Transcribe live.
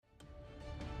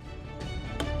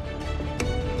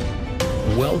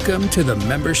Welcome to the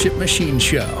Membership Machine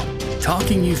Show,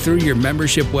 talking you through your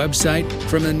membership website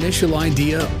from initial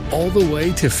idea all the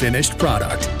way to finished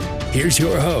product. Here's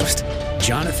your host,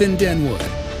 Jonathan Denwood.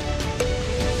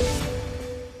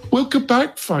 Welcome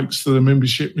back, folks, to the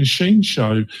Membership Machine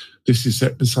Show. This is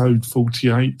episode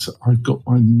 48. I've got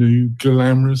my new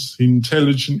glamorous,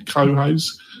 intelligent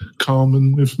co-host,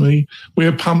 Carmen, with me.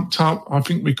 We're pumped up. I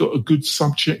think we've got a good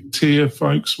subject here,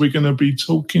 folks. We're going to be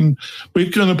comparing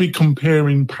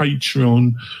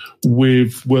Patreon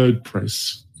with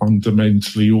WordPress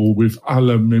fundamentally, or with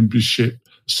other membership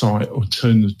site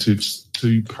alternatives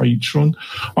to Patreon.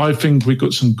 I think we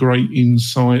got some great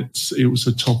insights. It was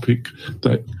a topic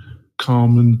that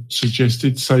Carmen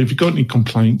suggested. So if you've got any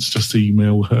complaints, just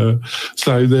email her.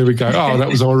 So there we go. Oh, that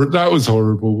was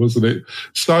horrible, wasn't it?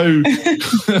 So,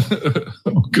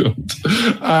 oh God,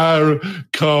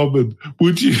 Carmen,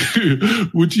 would you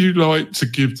like to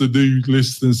give the new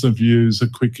listeners and viewers a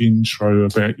quick intro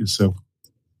about yourself?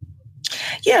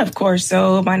 Yeah, of course.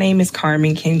 So my name is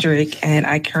Carmen Kendrick, and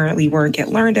I currently work at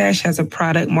LearnDash as a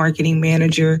product marketing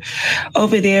manager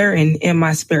over there. And in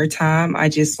my spare time, I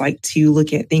just like to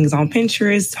look at things on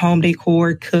Pinterest, home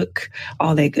decor, cook,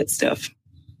 all that good stuff.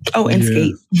 Oh, and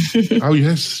skate. Oh,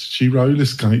 yes. She roller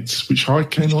skates, which I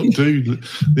cannot do.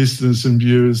 Listeners and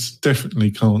viewers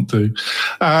definitely can't do.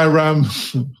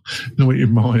 Not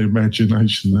in my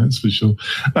imagination, that's for sure.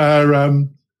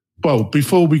 Well,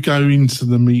 before we go into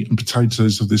the meat and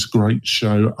potatoes of this great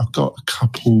show, I've got a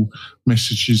couple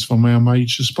messages from our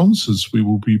major sponsors. We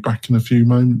will be back in a few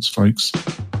moments, folks.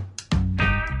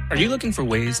 Are you looking for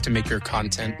ways to make your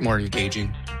content more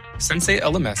engaging? Sensei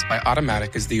LMS by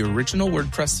Automatic is the original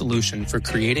WordPress solution for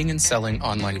creating and selling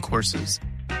online courses.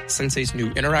 Sensei's new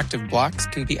interactive blocks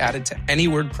can be added to any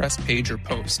WordPress page or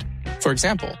post. For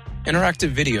example,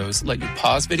 interactive videos let you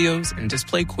pause videos and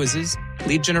display quizzes,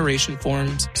 lead generation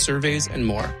forms, surveys, and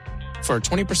more. For a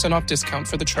 20% off discount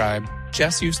for the tribe,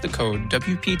 just use the code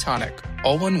WPTonic,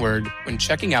 all one word, when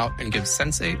checking out, and give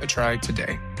Sensei a try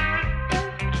today.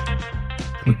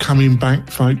 We're coming back,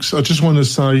 folks. I just want to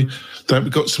say that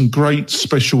we've got some great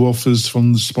special offers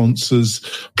from the sponsors,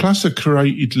 plus a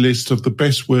curated list of the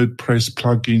best WordPress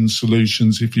plugin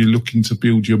solutions if you're looking to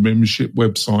build your membership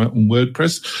website on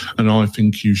WordPress, and I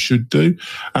think you should do.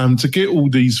 To get all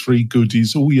these free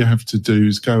goodies, all you have to do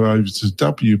is go over to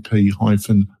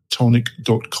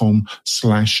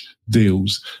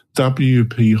wp-tonic.com/deals,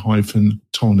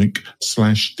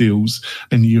 wp-tonic/deals,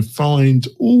 and you find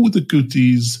all the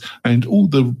goodies and all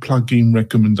the plugin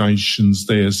recommendations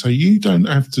there. So you don't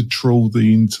have to trawl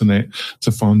the internet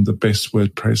to find the best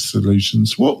WordPress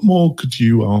solutions. What more could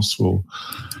you ask for?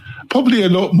 Probably a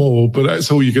lot more, but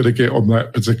that's all you're going to get on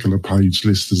that particular page,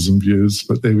 listeners and viewers.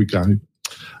 But there we go.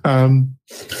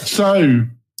 So,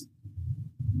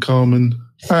 Carmen,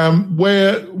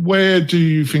 where do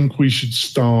you think we should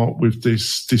start with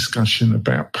this discussion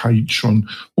about Patreon?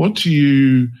 What do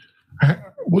you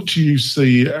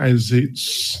see as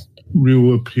its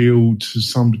real appeal to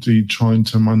somebody trying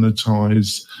to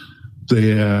monetize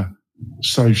their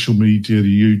social media,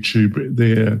 the YouTube,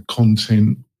 their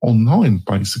content online,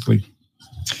 basically?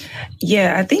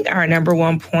 Yeah, I think our number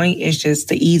one point is just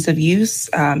the ease of use.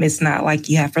 It's not like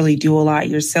you have to really do a lot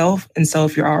yourself. And so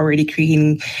if you're already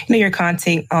creating, your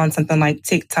content on something like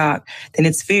TikTok, then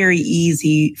it's very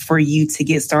easy for you to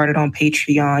get started on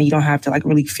Patreon. You don't have to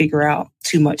really figure out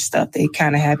too much stuff. They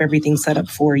kind of have everything set up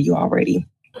for you already.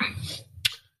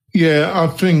 Yeah, I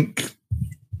think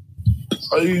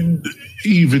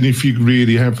even if you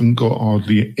really haven't got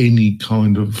hardly any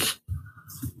kind of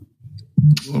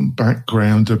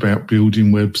background about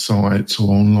building websites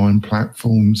or online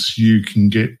platforms, you can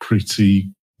get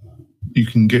Patreon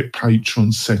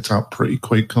set up pretty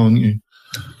quick, can't you?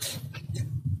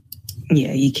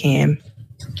 Yeah, you can.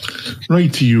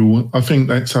 Right to you. I think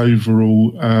that's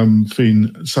overall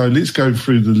thing. So let's go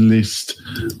through the list,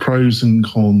 pros and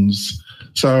cons.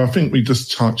 So I think we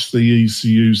just touched the ease to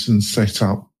use and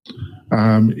setup.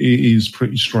 It is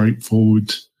pretty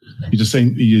straightforward. You just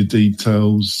enter your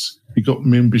details. You've got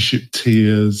membership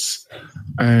tiers,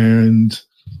 and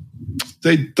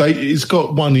it's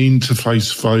got one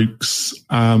interface, folks.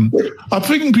 I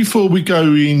think before we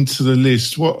go into the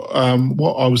list, what I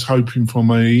was hoping for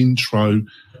my intro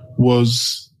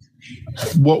was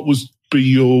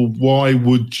why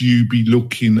would you be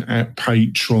looking at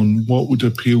Patreon? What would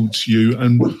appeal to you?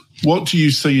 And what do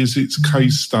you see as its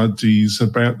case studies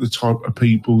about the type of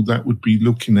people that would be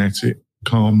looking at it,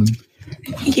 Carmen?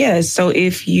 Yeah, so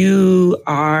if you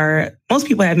are most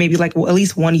people have maybe like at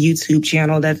least one YouTube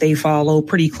channel that they follow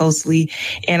pretty closely.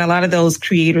 And a lot of those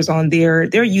creators on there,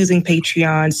 they're using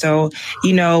Patreon. So,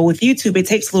 with YouTube, it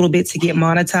takes a little bit to get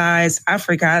monetized. I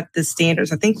forgot the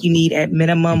standards. I think you need at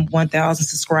minimum 1,000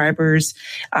 subscribers.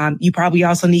 You probably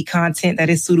also need content that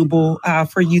is suitable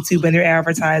for YouTube and their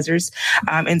advertisers.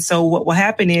 And so what will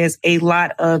happen is a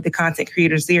lot of the content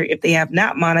creators there, if they have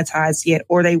not monetized yet,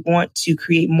 or they want to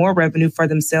create more revenue for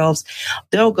themselves,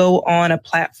 they'll go on a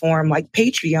platform like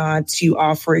Patreon to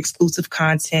offer exclusive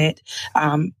content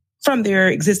from their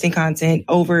existing content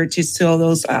over to still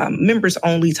those members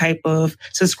only type of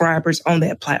subscribers on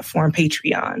that platform,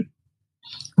 Patreon.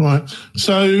 Right.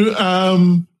 So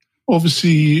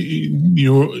obviously,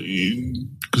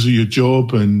 because of your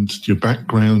job and your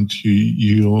background,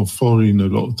 you're following a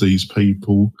lot of these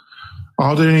people.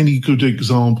 Are there any good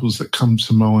examples that come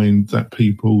to mind that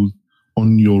people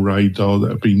on your radar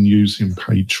that have been using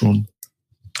Patreon?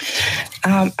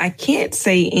 I can't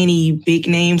say any big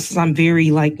names because I'm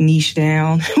very niche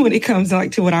down when it comes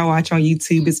to what I watch on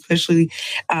YouTube, especially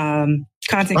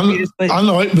content creators. But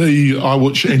unlike me, I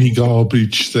watch any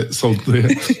garbage that's on there.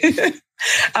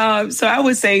 So I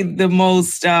would say the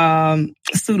most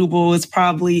suitable is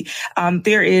probably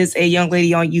there is a young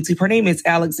lady on YouTube. Her name is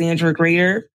Alexandra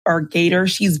Gator.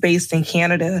 She's based in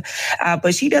Canada,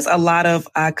 but she does a lot of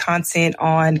content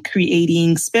on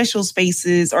creating special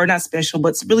spaces, or not special,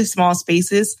 but really small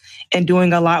spaces, and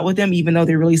doing a lot with them, even though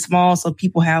they're really small. So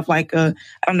people have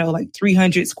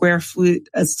 300 square foot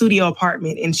studio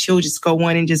apartment, and she'll just go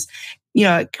in and just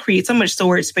create so much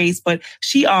storage space, but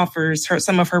she offers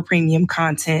some of her premium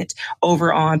content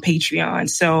over on Patreon.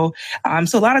 So a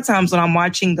lot of times when I'm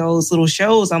watching those little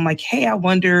shows, I'm like, hey, I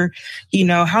wonder,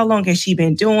 how long has she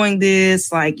been doing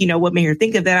this? What made her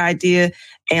think of that idea?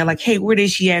 And hey, where did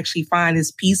she actually find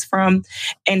this piece from?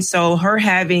 And so her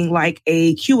having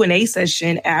a Q&A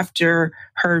session after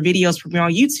her videos premiere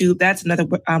on YouTube, that's another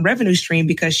revenue stream,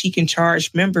 because she can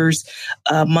charge members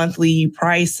a monthly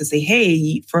price to say,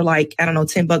 hey, for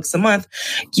 $10 a month,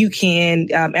 you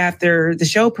can, after the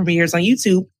show premieres on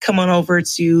YouTube, come on over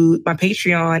to my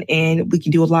Patreon and we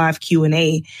can do a live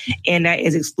Q&A. And that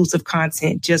is exclusive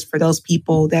content just for those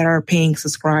people that are paying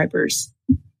subscribers.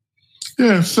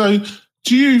 Yeah. So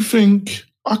do you think,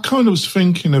 I kind of was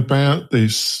thinking about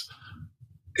this,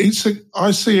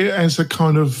 I see it as a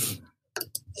kind of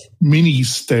mini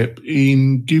step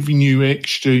in giving you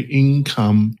extra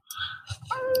income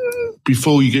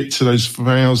before you get to those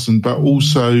 1,000, but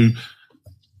also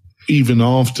even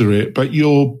after it. But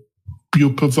you're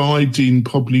providing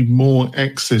probably more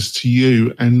access to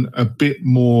you and a bit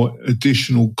more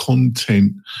additional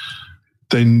content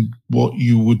than what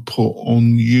you would put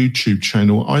on YouTube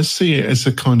channel. I see it as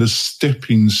a kind of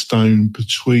stepping stone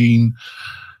between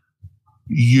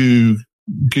you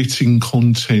getting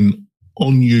content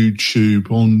on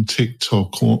YouTube, on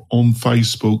TikTok, or on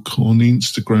Facebook, on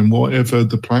Instagram, whatever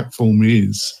the platform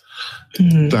is,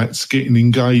 that's getting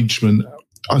engagement.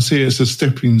 I see it as a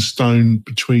stepping stone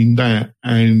between that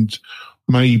and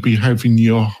maybe having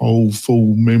your whole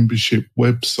full membership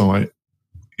website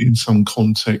in some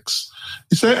context.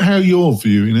 Is that how you're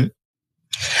viewing it?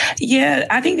 Yeah,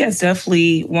 I think that's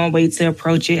definitely one way to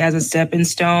approach it, as a stepping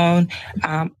stone.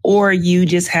 Or you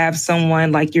just have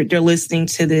someone they're listening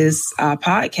to this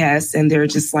podcast and they're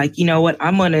just you know what,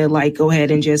 I'm going to go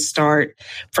ahead and just start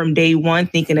from day one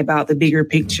thinking about the bigger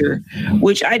picture,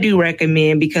 which I do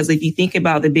recommend, because if you think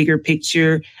about the bigger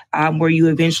picture, where you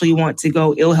eventually want to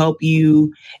go, it'll help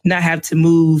you not have to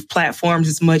move platforms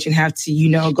as much and have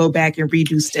to, go back and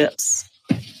redo steps.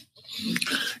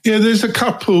 Yeah, there's a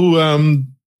couple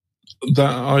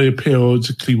that I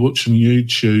periodically watch on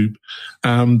YouTube.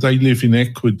 They live in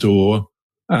Ecuador.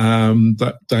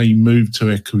 That they moved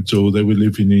to Ecuador. They were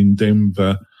living in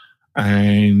Denver,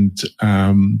 and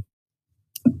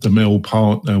the male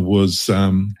partner was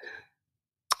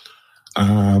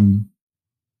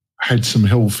had some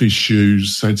health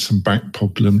issues, had some back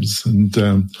problems, and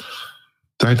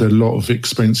they had a lot of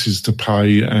expenses to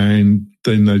pay, and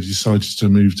then they decided to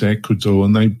move to Ecuador,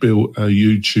 and they built a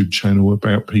YouTube channel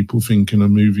about people thinking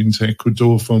of moving to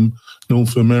Ecuador from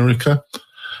North America.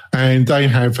 And they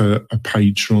have a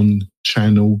Patreon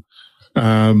channel,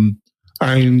 and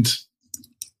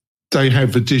they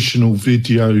have additional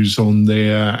videos on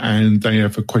there, and they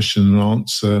have a question and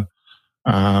answer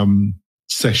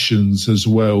sessions as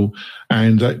well.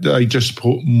 And they just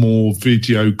put more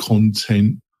video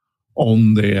content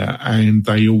on there, and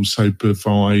they also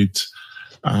provide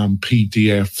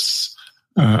PDFs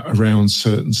around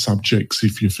certain subjects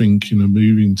if you're thinking of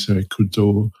moving to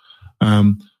Ecuador.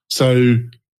 So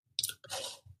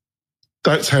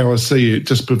that's how I see it,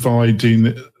 just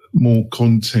providing more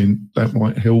content that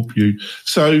might help you.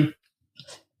 So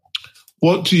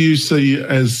what do you see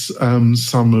as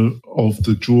some of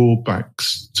the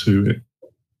drawbacks to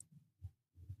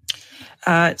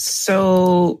it?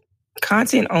 So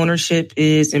content ownership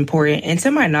is important. And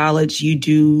to my knowledge, you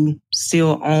do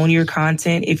still own your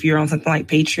content if you're on something like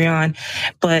Patreon,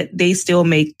 but they still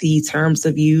make the terms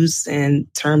of use and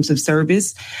terms of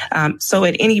service. So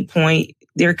at any point,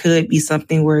 there could be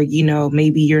something where,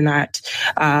 maybe you're not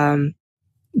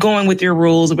going with your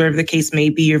rules or whatever the case may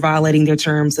be, you're violating their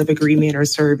terms of agreement or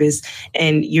service,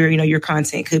 and your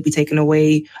content could be taken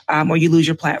away, or you lose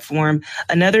your platform.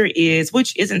 Another is,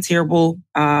 which isn't terrible,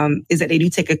 is that they do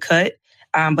take a cut.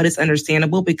 But it's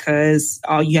understandable because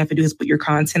all you have to do is put your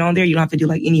content on there. You don't have to do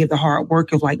like any of the hard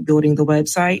work of like building the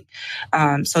website.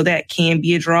 So that can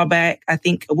be a drawback. I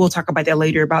think we'll talk about that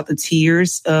later about the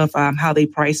tiers of how they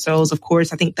price those. Of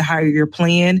course, I think the higher your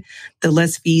plan, the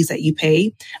less fees that you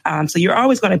pay. So you're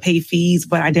always going to pay fees,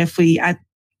 but I'm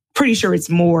pretty sure it's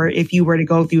more if you were to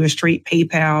go through a straight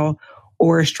PayPal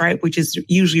or Stripe, which is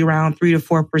usually around 3 to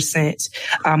 4%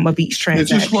 of each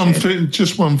transaction.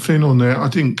 Just one thing on that. I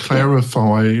didn't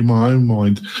clarify in my own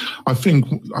mind. I think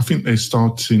it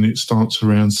starts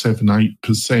around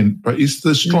 7-8%. But is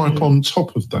the Stripe on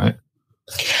top of that?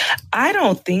 I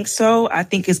don't think so. I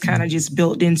think it's kind of just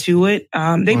built into it.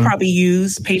 Patreon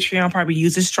probably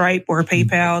uses Stripe or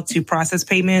PayPal to process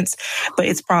payments, but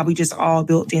it's probably just all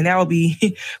built in. That would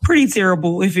be pretty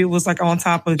terrible if it was like on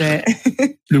top of that.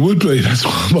 It would be. That's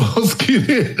why I'm asking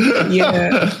it.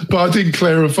 Yeah. But I didn't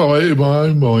clarify it in my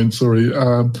own mind. Sorry.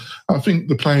 I think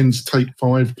the plans take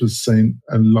 5%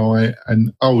 and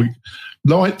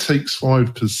Lite takes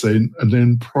 5% and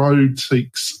then Pro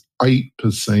takes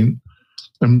 8%.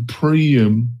 And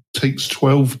Premium takes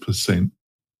 12%.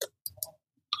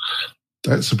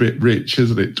 That's a bit rich,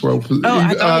 isn't it? 12%.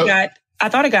 Oh, I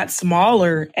thought it got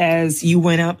smaller as you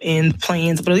went up in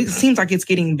plans, but it seems like it's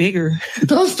getting bigger. It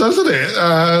does, doesn't it?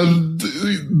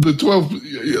 The 12.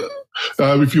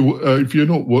 If you're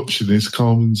not watching this,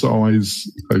 Carmen's eyes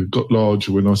got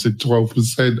larger when I said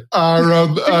 12%.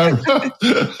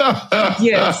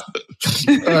 Yes.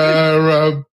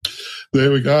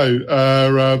 There we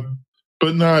go.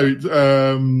 But no,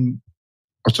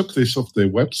 I took this off their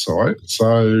website,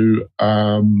 so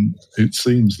it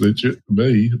seems legit to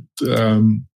me.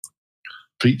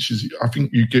 Features, I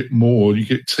think you get more. You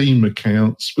get team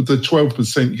accounts, but the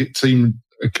 12% you get team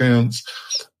accounts,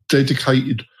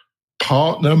 dedicated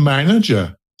partner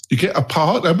manager. You get a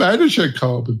partner manager,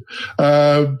 Carmen.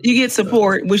 You get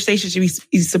support, which they should be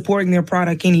supporting their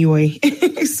product anyway.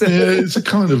 So. Yeah, it's a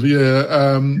kind of,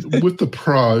 with the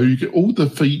Pro, you get all the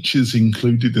features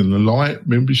included in the Lite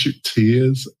membership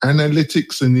tiers,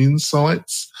 analytics and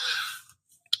insights.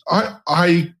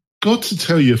 I got to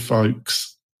tell you,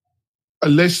 folks,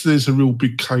 unless there's a real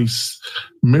big case,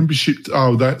 membership,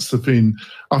 that's the thing.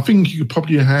 I think you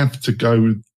probably have to go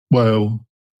with,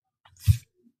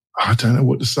 I don't know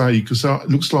what to say, because it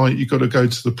looks like you've got to go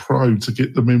to the Pro to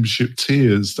get the membership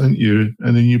tiers, don't you?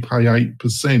 And then you pay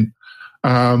 8%.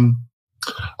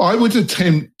 I would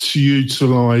attempt to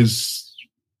utilise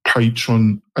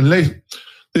Patreon unless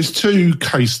there's two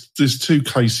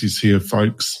cases here,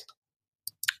 folks.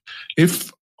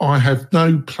 If I have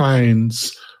no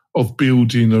plans of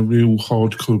building a real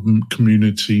hardcore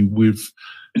community with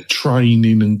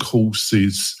training and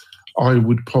courses, I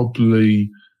would probably.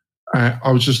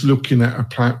 I was just looking at a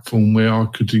platform where I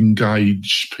could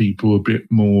engage people a bit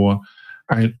more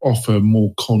and offer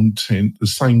more content, the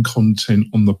same content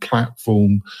on the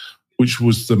platform, which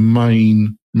was the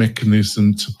main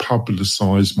mechanism to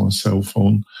publicise myself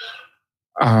on.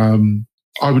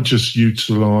 I would just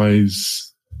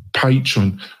utilise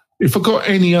Patreon. If I got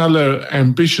any other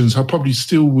ambitions, I probably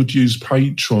still would use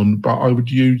Patreon, but I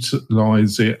would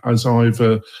utilise it as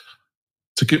either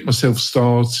to get myself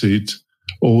started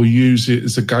or use it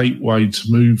as a gateway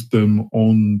to move them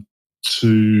on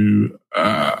to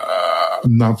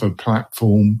another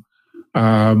platform.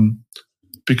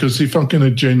 Because if I'm going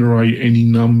to generate any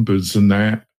numbers and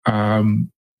that, the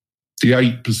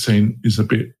 8% is a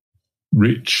bit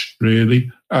rich,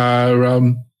 really.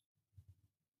 What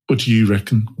do you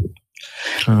reckon?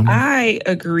 I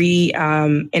agree.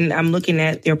 And I'm looking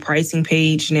at their pricing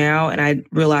page now, and I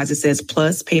realize it says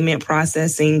plus payment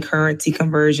processing, currency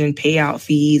conversion, payout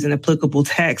fees, and applicable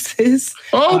taxes.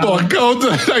 Oh, my God.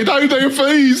 They know their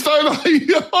fees, don't they?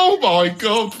 Oh, my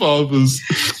God, fathers.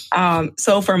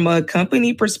 So from a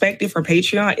company perspective for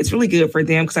Patreon, it's really good for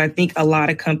them because I think a lot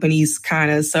of companies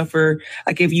kind of suffer.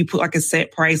 Like if you put like a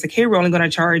set price, like, hey, we're only going to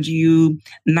charge you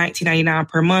 $19.99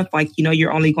 per month. Like,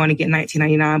 you're only going to get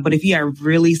 $19.99. But if you have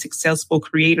really successful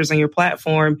creators on your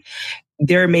platform,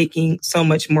 they're making so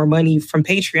much more money from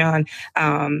Patreon.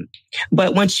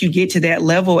 But once you get to that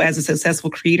level as a successful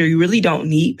creator, you really don't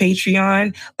need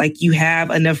Patreon. Like you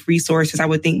have enough resources, I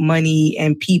would think, money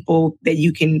and people that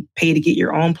you can pay to get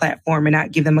your own platform and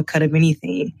not give them a cut of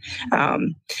anything.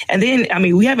 And then,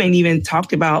 we haven't even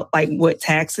talked about like what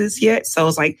taxes yet. So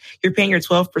it's like you're paying your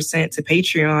 12% to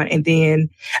Patreon. And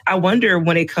then I wonder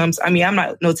when it comes, I'm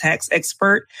not no tax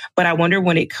expert, but I wonder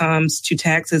when it comes to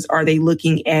taxes, are they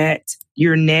looking at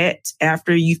your net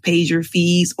after you've paid your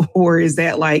fees, or is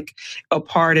that like a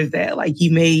part of that? Like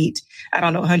you made, I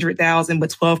don't know, 100,000, but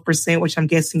 12%, which I'm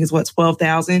guessing is what,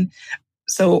 12,000.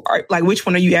 So which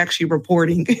one are you actually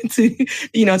reporting to,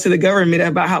 to the government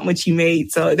about how much you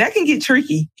made? So that can get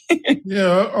tricky.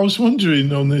 Yeah, I was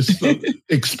wondering on this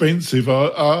expensive.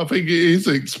 I think it is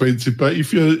expensive, but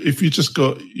if you're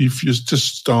just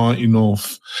starting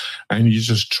off and you're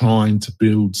just trying to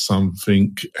build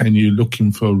something and you're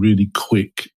looking for a really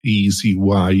quick, easy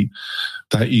way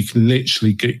that you can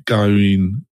literally get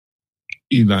going,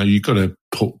 you've got to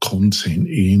put content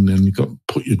in and you've got to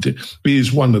put it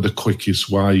is one of the quickest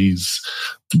ways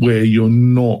where you're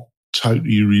not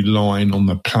totally relying on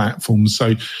the platform.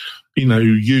 So,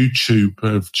 YouTube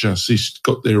have just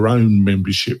got their own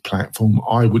membership platform.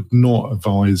 I would not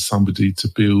advise somebody to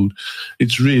build.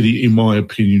 It's really, in my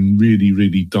opinion, really,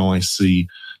 really dicey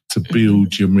to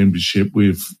build your membership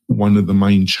with one of the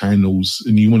main channels,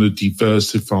 and you want to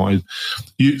diversify.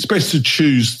 It's best to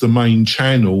choose the main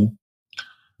channel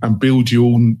and build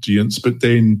your audience, but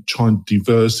then try and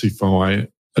diversify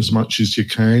as much as you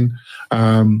can.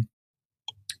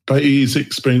 But it is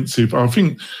expensive. I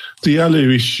think the other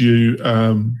issue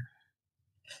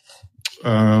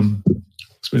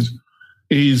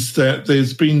is that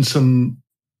there's been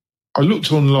I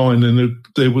looked online and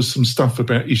there was some stuff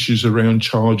about issues around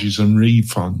charges and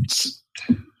refunds.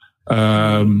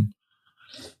 And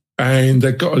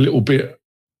they got a little bit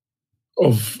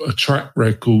of a track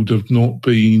record of not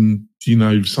being,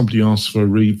 if somebody asks for a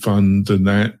refund and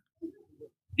that,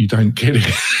 you don't get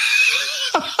it.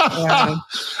 Yeah.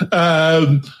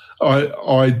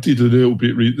 I did a little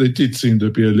bit. There did seem to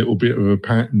be a little bit of a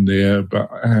pattern there, but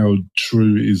how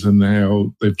true it is and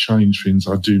how they've changed things,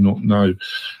 I do not know.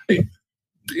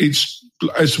 It's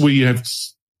as we have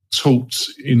talked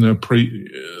in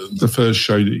the first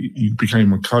show that you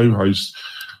became a co-host.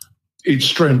 Its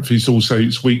strength is also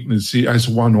its weakness. It has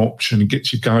one option, it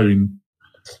gets you going,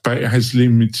 but it has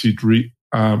limited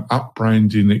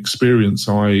up-branding experience,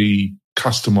 i.e.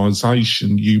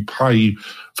 customization. You pay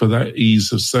for that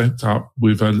ease of setup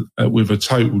with a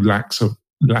total lack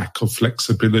of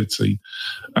flexibility.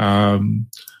 And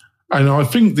I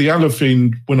think the other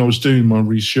thing, when I was doing my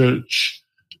research,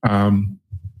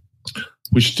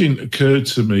 which didn't occur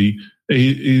to me,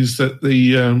 is that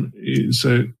it's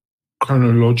a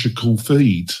chronological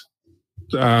feed.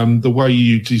 The way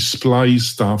you display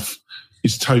stuff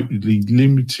is totally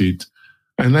limited,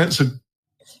 and that's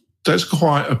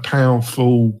quite a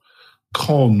powerful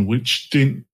con, which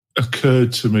didn't occur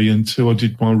to me until I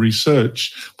did my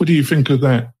research. What do you think of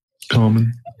that,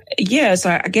 Carmen? Yeah,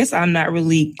 so I guess I'm not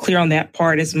really clear on that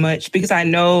part as much because I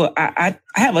know I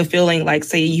have a feeling like,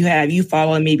 say you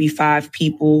follow maybe 5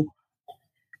 people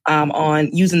on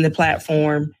using the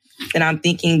platform, and I'm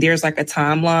thinking there's like a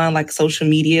timeline, like social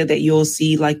media, that you'll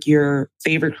see like your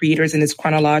favorite creators, and it's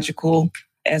chronological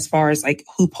as far as like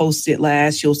who posted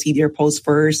last. You'll see their post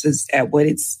first. Is at what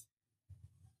it's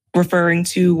referring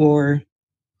to, or?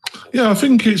 Yeah, I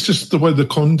think it's just the way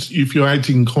if you're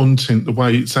adding content, the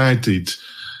way it's added.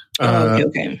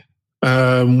 Okay.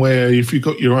 Where if you've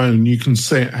got your own, you can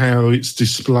set how it's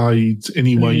displayed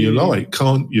any way you like,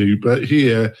 can't you? But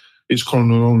here, it's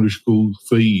chronological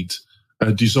feed.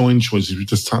 Design choices, we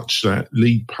just touched that.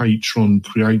 Lead patron,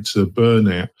 creator,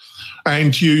 burnout.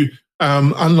 And you,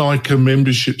 unlike a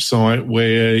membership site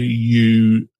where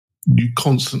you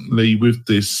constantly, with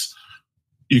this,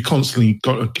 you constantly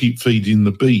got to keep feeding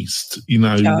the beast,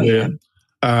 You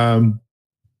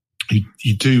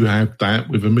do have that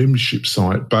with a membership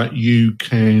site, but you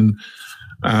can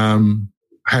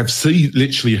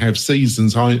literally have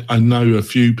seasons. I know a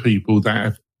few people that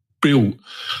have built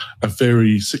a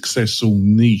very successful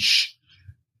niche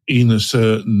in a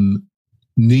certain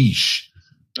niche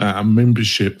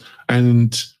membership,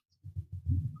 and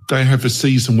they have a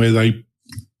season where they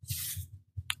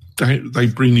they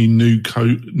bring in new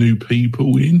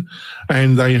people in,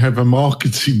 and they have a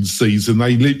marketing season.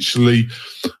 They literally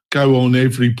go on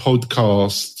every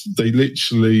podcast. They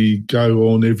literally go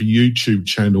on every YouTube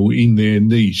channel in their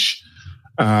niche,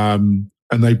 and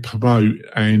they promote.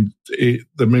 And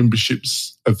the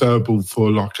membership's available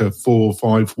for like a 4 or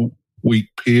 5 week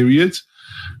period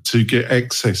to get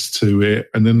access to it,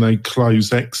 and then they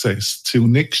close access till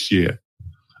next year.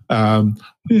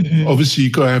 Obviously,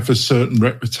 you've got to have a certain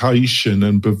reputation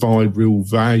and provide real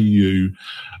value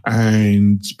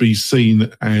and be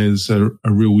seen as a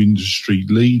real industry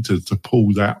leader to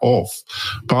pull that off.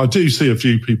 But I do see a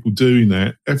few people doing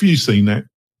that. Have you seen that?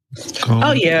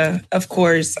 Oh, yeah, of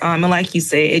course. And like you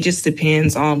say, it just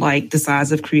depends on like the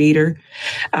size of creator.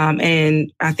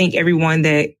 And I think everyone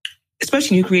that,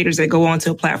 especially new creators that go onto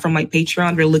a platform like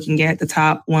Patreon, they're looking at the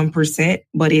top 1%,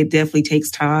 but it definitely takes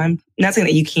time. Not saying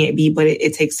that you can't be, but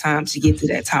it takes time to get to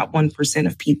that top 1%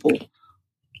 of people.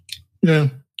 Yeah.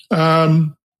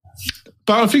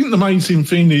 But I think the amazing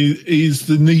thing is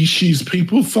the niches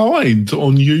people find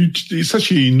on YouTube. It's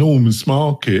actually an enormous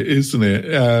market, isn't it?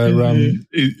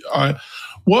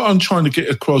 What I'm trying to get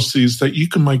across is that you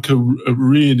can make a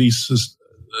really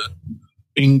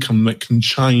income that can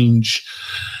change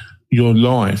your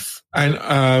life.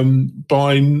 And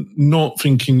by not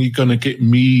thinking you're going to get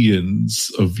millions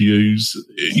of views,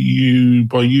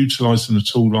 by utilising a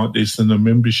tool like this and a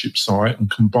membership site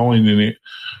and combining it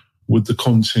with the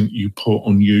content you put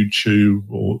on YouTube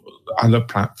or other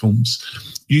platforms,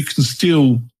 you can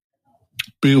still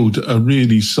build a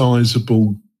really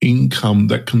sizable income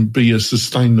that can be a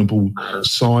sustainable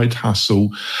side hustle.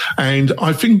 And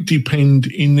I think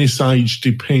in this age,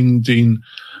 depending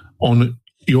on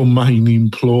your main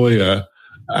employer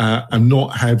and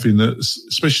not having it,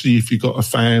 especially if you've got a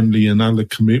family and other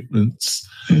commitments,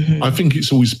 I think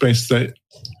it's always best that.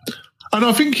 And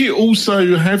I think it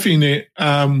also having it,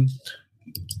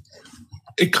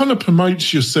 it kind of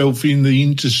promotes yourself in the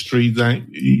industry that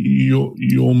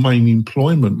your main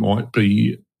employment might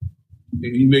be.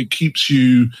 It keeps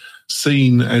you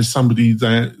seen as somebody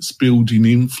that's building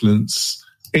influence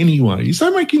anyway. Is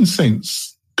that making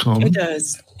sense, Carmen? It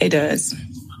does. It does.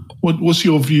 What's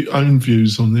your own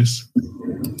views on this?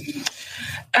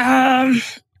 I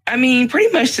mean,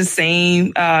 pretty much the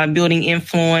same. Building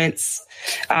influence.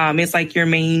 It's like your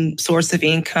main source of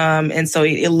income. And so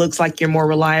it looks like you're more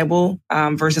reliable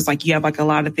versus like you have like a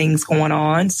lot of things going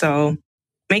on. So it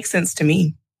makes sense to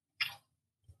me.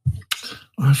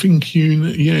 I think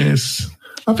yes.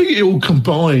 I think it all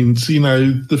combines,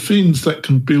 the things that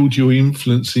can build your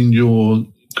influence in your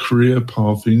career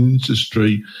path in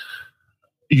industry,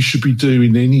 you should be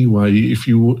doing anyway. If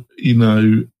you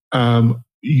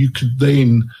could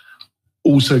then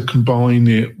also combine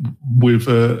it with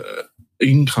a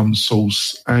income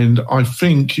source. And I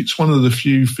think it's one of the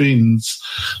few things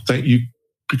that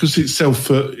because it's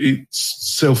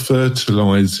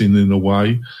self-fertilizing in a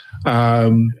way,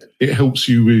 it helps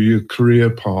you with your career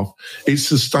path. It's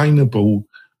sustainable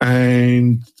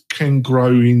and can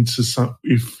grow into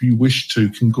if you wish to,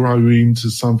 can grow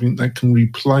into something that can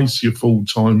replace your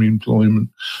full-time employment.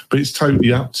 But it's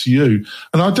totally up to you.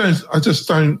 And I just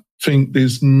don't think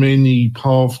there's many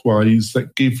pathways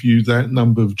that give you that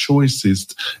number of choices.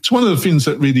 It's one of the things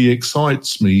that really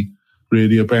excites me,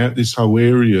 really, about this whole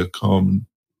area, Carmen.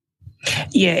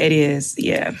 Yeah, it is.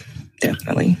 Yeah,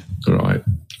 definitely. Right.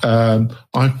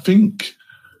 I think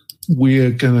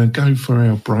we're going to go for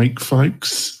our break,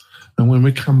 folks. And when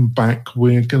we come back,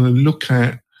 we're going to look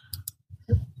at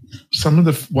some of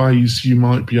the ways you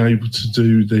might be able to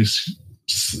do this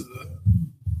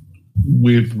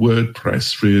with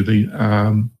WordPress, really.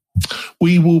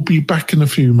 We will be back in a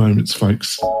few moments,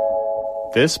 folks.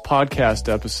 This podcast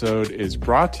episode is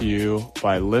brought to you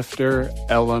by Lifter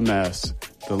LMS,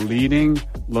 the leading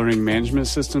learning management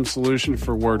system solution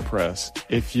for WordPress.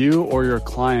 If you or your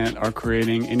client are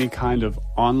creating any kind of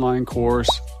online course,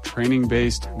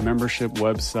 training-based membership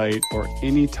website, or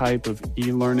any type of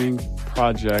e-learning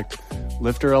project,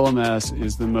 Lifter LMS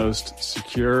is the most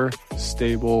secure,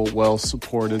 stable,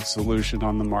 well-supported solution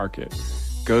on the market.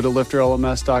 Go to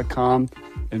lifterlms.com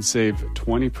and save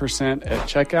 20% at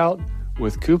checkout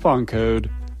with coupon code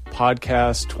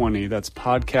podcast20. That's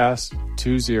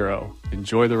podcast20.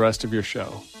 Enjoy the rest of your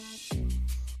show.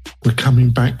 We're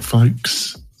coming back,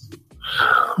 folks.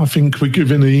 I think we're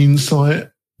giving an insight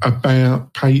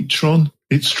about Patreon,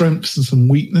 its strengths and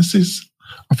weaknesses.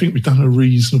 I think we've done a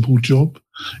reasonable job.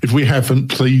 If we haven't,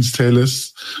 please tell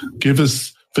us. Give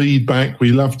us feedback.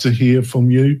 We love to hear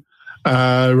from you.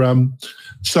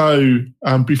 So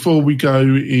before we go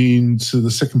into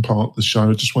the second part of the show,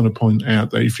 I just want to point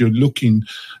out that if you're looking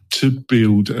to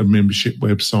build a membership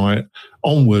website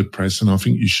on WordPress, and I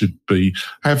think you should be,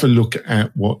 have a look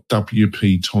at what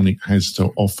WP Tonic has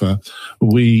to offer.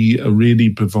 We really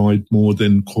provide more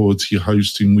than quality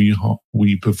hosting.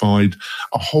 We provide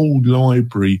a whole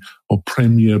library of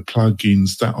premier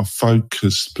plugins that are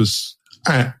focused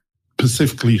at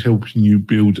specifically helping you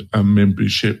build a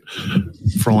membership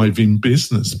thriving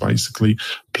business, basically,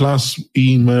 plus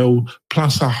email,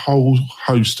 plus a whole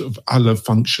host of other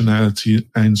functionality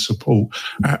and support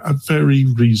at a very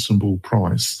reasonable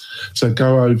price. So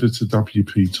go over to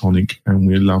WP Tonic and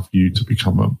we'd love you to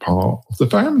become a part of the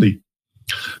family.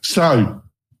 So,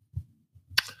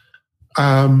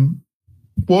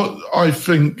 what I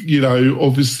think,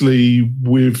 obviously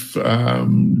with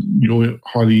you're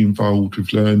highly involved with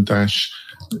LearnDash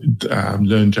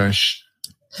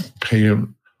Parent.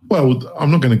 Well, I'm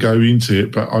not going to go into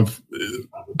it, but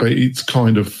it's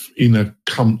kind of in a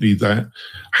company that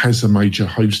has a major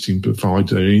hosting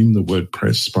provider in the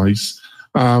WordPress space.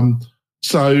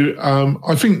 So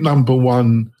I think number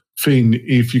one thing,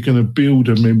 if you're going to build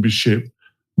a membership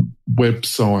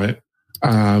website,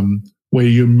 where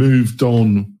you moved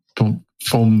on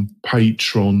from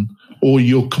Patreon, or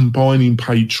you're combining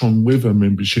Patreon with a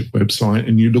membership website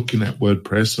and you're looking at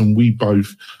WordPress, and we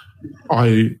both,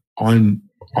 I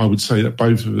would say that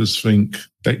both of us think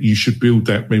that you should build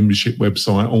that membership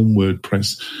website on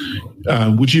WordPress.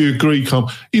 Would you agree, Carl?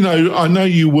 I know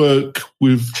you work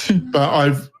with,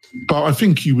 but I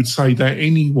think you would say that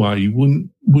anyway, wouldn't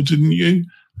you?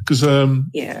 Because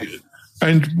yeah.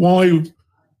 And why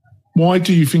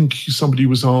do you think somebody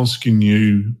was asking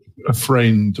you, a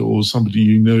friend or somebody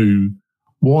you knew,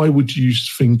 why would you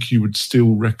think you would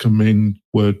still recommend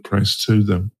WordPress to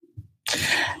them?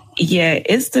 Yeah,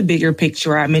 it's the bigger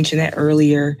picture. I mentioned that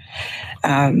earlier.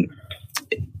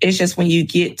 It's just when you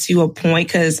get to a point,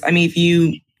 because, if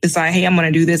you decide, hey, I'm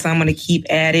going to do this, I'm going to keep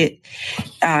at it,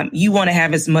 you want to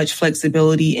have as much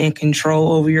flexibility and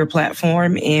control over your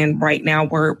platform. And right now,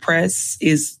 WordPress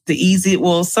is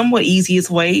the somewhat easiest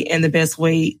way and the best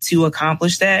way to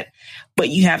accomplish that. But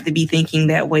you have to be thinking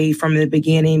that way from the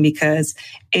beginning, because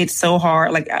it's so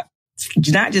hard. Like,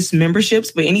 not just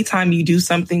memberships, but anytime you do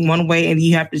something one way and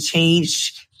you have to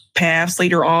change paths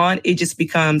later on, it just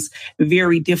becomes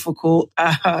very difficult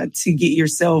to get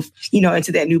yourself,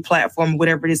 into that new platform,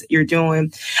 whatever it is that you're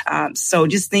doing. So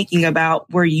just thinking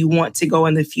about where you want to go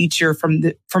in the future from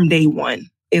day one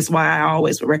is why I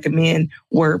always would recommend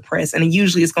WordPress. And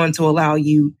usually it's going to allow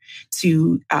you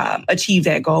to achieve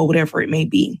that goal, whatever it may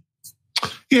be.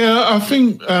 Yeah, I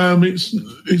think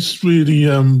it's really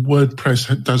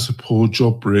WordPress does a poor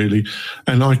job, really,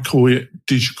 and I call it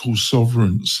digital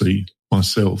sovereignty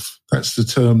myself. That's the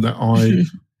term that I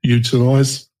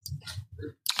utilise,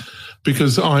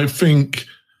 because I think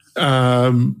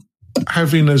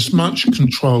having as much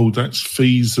control that's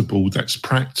feasible, that's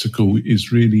practical,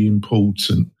 is really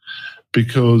important,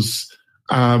 because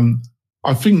I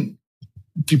think,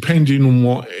 depending on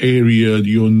what area,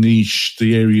 your niche,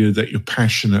 the area that you're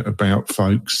passionate about,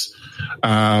 folks,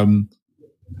 there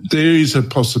is a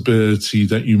possibility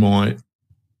that you might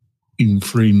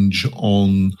infringe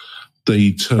on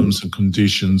the terms and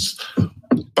conditions.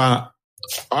 But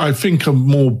I think a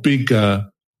more bigger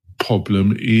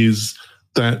problem is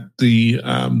that the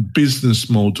business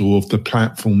model of the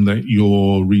platform that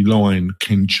you're relying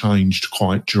can change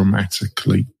quite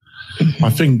dramatically. I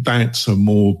think that's a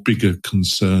more bigger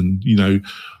concern.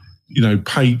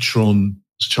 Patreon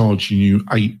is charging you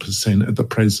 8% at the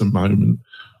present moment,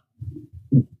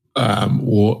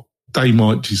 or they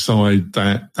might decide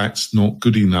that that's not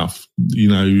good enough.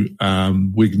 We're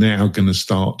now going to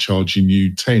start charging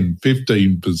you 10,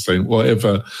 15%,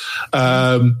 whatever,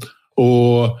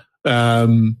 or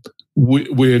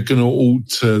we're going to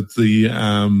alter the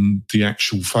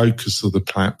actual focus of the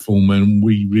platform, and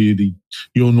we're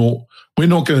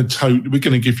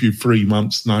going to give you 3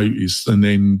 months notice, and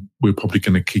then we're probably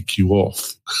going to kick you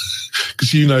off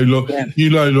because you no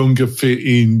longer fit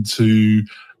into.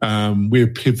 We're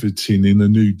pivoting in a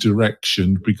new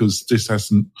direction because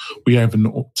we haven't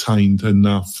obtained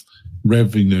enough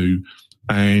revenue,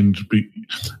 and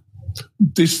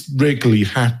this regularly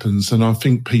happens, and I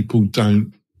think people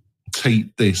don't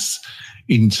take this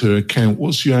into account.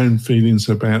 What's your own feelings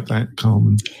about that,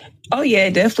 Carmen? Oh, yeah,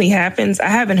 it definitely happens. I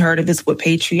haven't heard of this with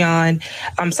Patreon.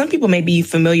 Some people may be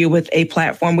familiar with a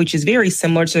platform which is very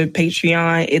similar to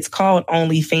Patreon. It's called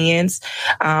OnlyFans.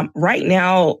 Right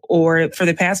now, or for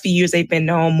the past few years, they've been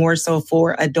known more so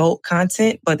for adult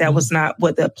content, but that was not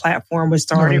what the platform was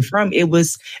started from. It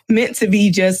was meant to be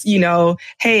just,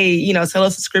 hey, sell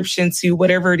a subscription to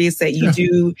whatever it is that you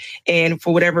do. And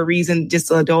for whatever reason, just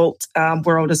the adult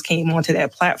world just came onto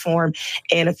that platform.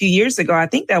 And a few years ago, I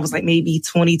think that was like maybe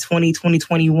 2020,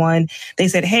 2021, they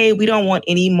said, hey, we don't want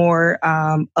any more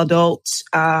adult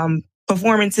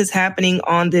performances happening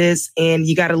on this, and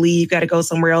you got to leave, got to go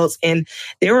somewhere else. And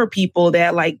there were people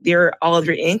that all of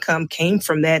their income came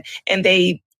from that, and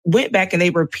they went back and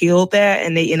they repealed that,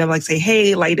 and they ended up say,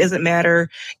 hey, it doesn't matter,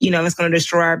 it's going to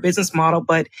destroy our business model,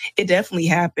 but it definitely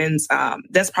happens.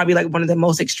 That's probably one of the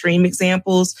most extreme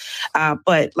examples.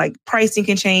 But pricing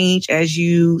can change, as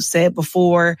you said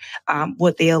before,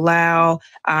 what they allow,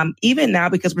 even now,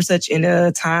 because we're such in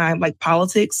a time like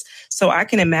politics. So I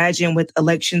can imagine with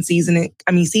election season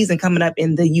coming up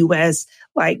in the US,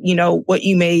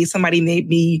 somebody may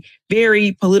be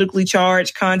very politically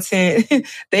charged content.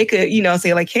 They could,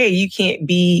 say hey, you can't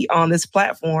be on this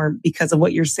platform because of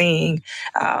what you're saying.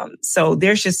 So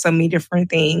there's just so many different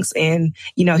things. And,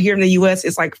 here in the US,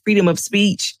 it's freedom of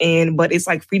speech, but it's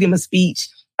freedom of speech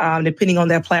depending on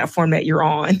that platform that you're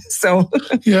on. So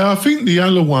yeah, I think the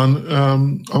other one,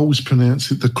 I always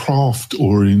pronounce it the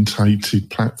craft-orientated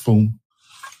platform.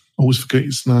 I always forget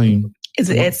its name. Is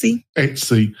it Etsy?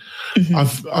 Etsy.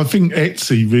 Mm-hmm. I think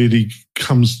Etsy really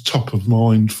comes top of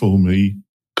mind for me,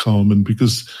 Carmen,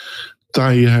 because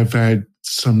they have had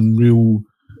some real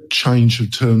change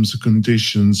of terms and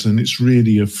conditions, and it's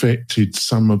really affected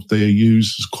some of their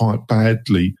users quite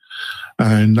badly.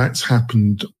 And that's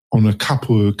happened on a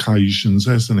couple of occasions,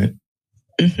 hasn't it?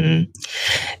 Mm-hmm.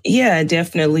 Yeah,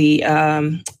 definitely.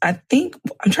 I think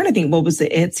I'm trying to think what was the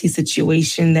Etsy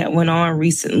situation that went on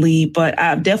recently, but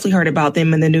I've definitely heard about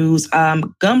them in the news.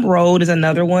 Gumroad is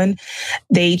another one.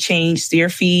 They changed their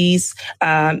fees.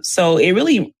 So it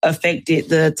really affected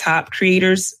the top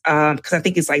creators because I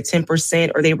think it's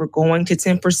 10% or they were going to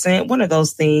 10%, one of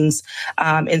those things.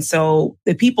 And so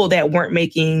the people that weren't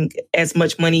making as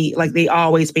much money, they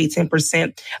always pay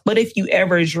 10%. But if you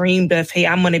ever dreamed of, hey,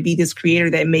 I'm going to be this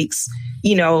creator that makes,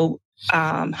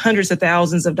 hundreds of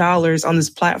thousands of dollars on this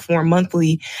platform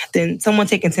monthly, then someone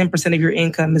taking 10% of your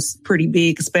income is pretty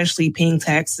big, especially paying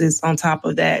taxes on top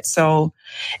of that. So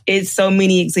it's so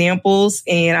many examples.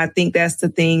 And I think that's the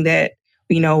thing that,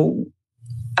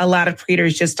 a lot of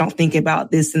creators just don't think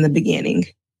about this in the beginning.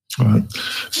 Right.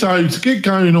 So to get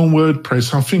going on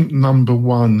WordPress, I think number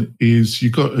one is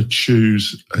you've got to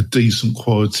choose a decent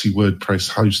quality WordPress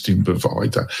hosting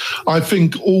provider. I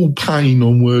think all pain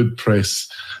on WordPress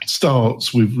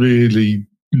starts with really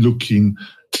looking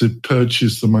to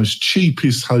purchase the most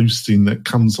cheapest hosting that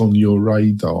comes on your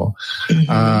radar.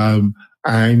 Mm-hmm.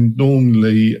 And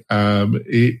normally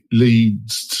it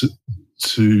leads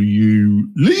to you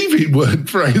leaving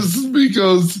WordPress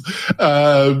because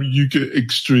you get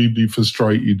extremely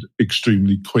frustrated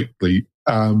extremely quickly.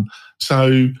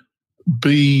 So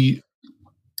be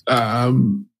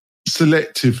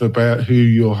selective about who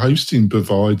your hosting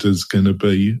provider is going to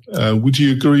be. Would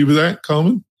you agree with that,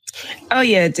 Carmen? Oh,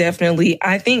 yeah, definitely.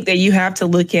 I think that you have to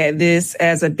look at this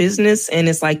as a business, and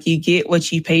it's you get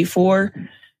what you pay for.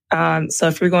 So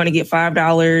if you're going to get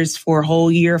 $5 for a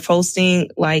whole year of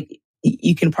hosting,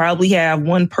 you can probably have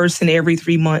one person every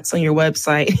 3 months on your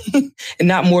website and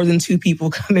not more than 2 people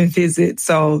come and visit.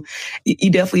 So you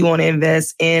definitely want to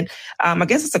invest. And I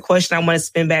guess it's a question I want to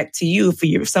spin back to you.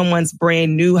 If someone's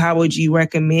brand new, how would you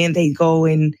recommend they go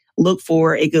and look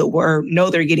for a good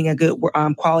know they're getting a good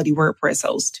quality WordPress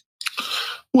host?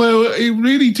 Well, it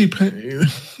really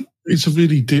depends. It's a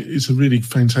really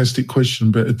fantastic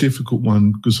question, but a difficult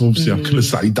one because obviously I'm going to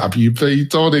say WP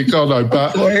Tonic, aren't I?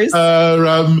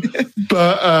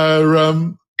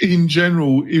 But in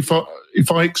general, if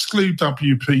I exclude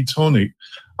WP Tonic,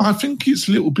 I think it's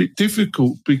a little bit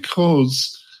difficult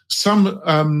because some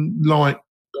I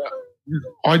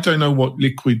don't know what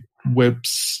Liquid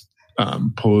Web's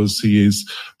policy is,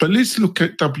 but let's look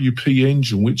at WP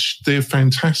Engine, which they're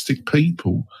fantastic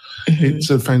people. Mm-hmm. It's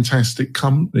a fantastic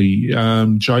company.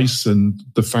 Jason,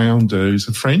 the founder, is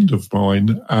a friend of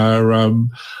mine.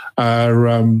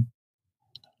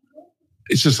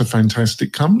 It's just a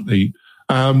fantastic company.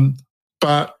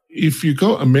 But if you've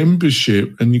got a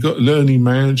membership and you've got a learning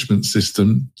management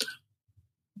system,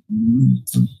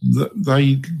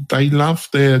 they love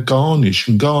their Garnish,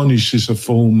 and Garnish is a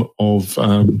form of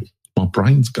my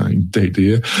brain's going dead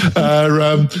here.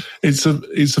 It's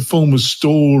a form of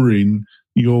storing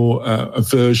a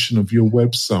version of your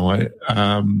website,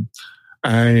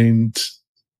 and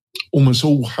almost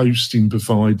all hosting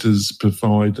providers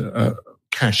provide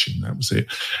caching. That was it.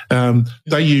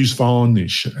 They use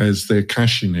Varnish as their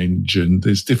caching engine.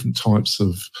 There's different types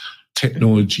of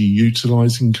technology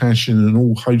utilizing caching, and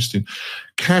all hosting.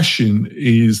 Caching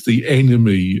is the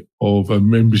enemy of a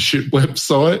membership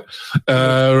website.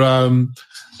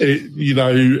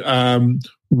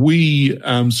 We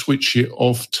switch it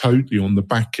off totally on the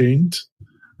back end,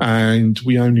 and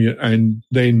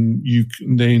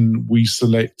then we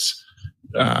select.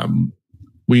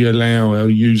 We allow our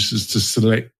users to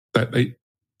select that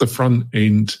the front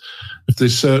end. If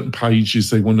there's certain pages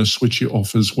they want to switch it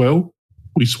off as well,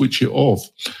 we switch it off.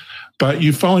 But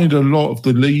you find a lot of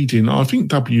the leading, I think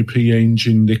WP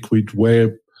Engine, Liquid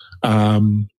Web,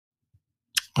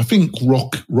 I think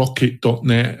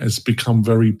Rocket.net has become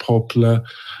very popular.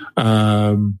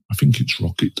 I think it's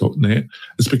Rocket.net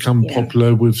has become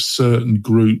popular with certain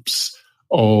groups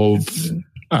of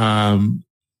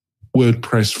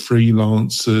WordPress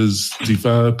freelancers,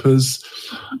 developers.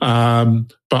 But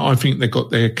I think they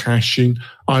got their caching.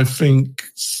 I think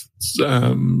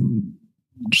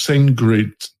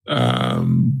SendGrid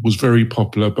was very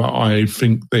popular, but I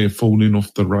think they're falling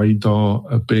off the radar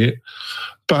a bit.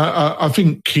 But I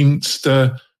think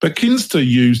Kinster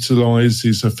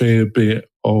utilizes a fair bit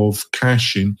of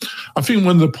caching. I think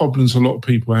one of the problems a lot of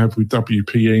people have with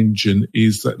WP Engine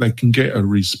is that they can get a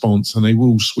response and they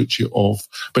will switch it off,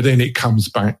 but then it comes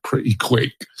back pretty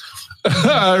quick.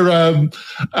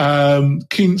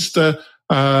 Kinster,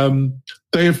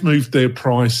 they have moved their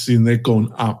pricing. They've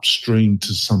gone upstream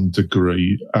to some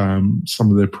degree.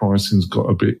 Some of their pricing's got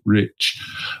a bit rich.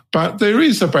 But there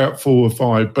is about 4 or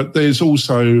 5, but there's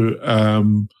also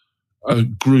a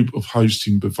group of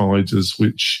hosting providers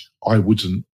which I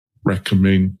wouldn't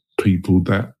recommend people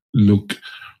that look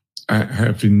at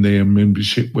having their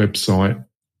membership website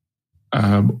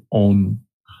on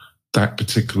that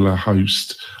particular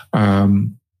host.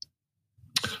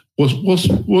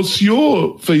 What's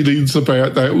your feelings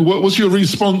about that? What was your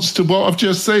response to what I've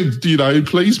just said?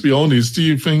 Please be honest. Do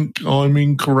you think I'm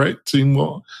incorrect in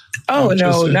what? Oh,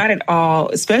 no, not at all.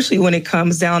 Especially when it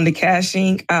comes down to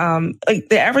caching. Like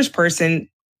the average person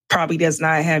probably does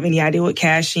not have any idea what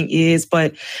caching is,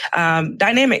 but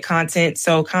dynamic content.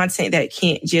 So content that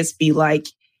can't just be like,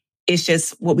 it's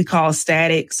just what we call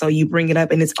static. So you bring it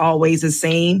up and it's always the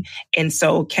same. And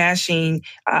so caching,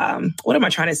 what am I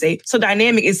trying to say? So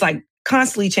dynamic is like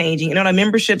constantly changing. And on a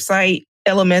membership site,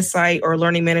 LMS site, or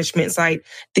learning management site,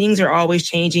 things are always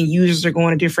changing. Users are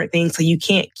going to different things. So you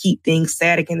can't keep things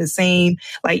static and the same.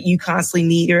 Like you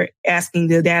constantly you're asking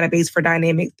the database for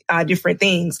dynamic, different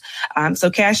things. So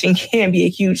caching can be a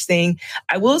huge thing.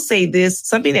 I will say this,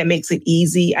 something that makes it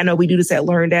easy. I know we do this at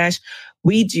LearnDash.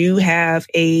 We do have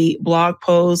a blog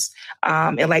post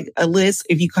and like a list.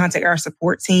 If you contact our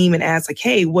support team and ask like,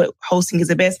 hey, what hosting is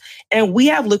the best? And we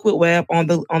have Liquid Web on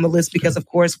the list because of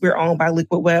course we're owned by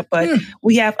Liquid Web, but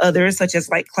we have others such as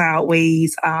like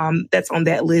Cloudways that's on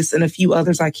that list, and a few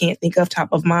others I can't think of top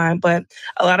of mind. But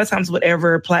a lot of times,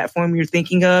 whatever platform you're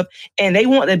thinking of, and they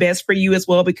want the best for you as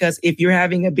well, because if you're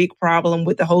having a big problem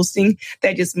with the hosting,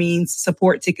 that just means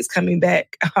support tickets coming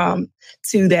back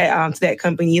to that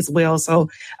company as well. So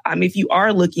if you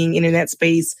are looking in that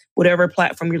space, whatever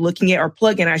platform you're looking at, or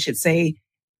plugin, I should say,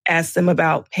 ask them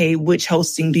about, hey, which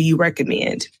hosting do you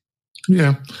recommend?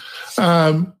 Yeah.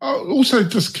 Also,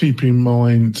 just keep in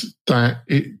mind that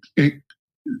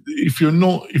if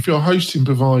you're a hosting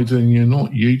provider and you're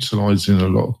not utilizing a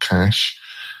lot of cache,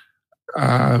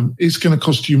 it's going to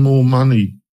cost you more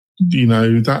money.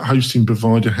 That hosting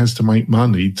provider has to make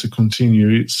money to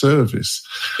continue its service.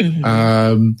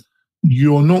 Mm-hmm.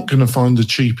 You're not going to find the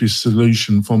cheapest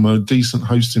solution from a decent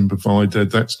hosting provider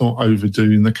that's not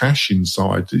overdoing the caching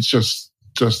side. It's just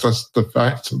that's the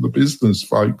fact of the business,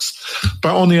 folks.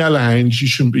 But on the other hand, you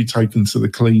shouldn't be taken to the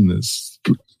cleaners.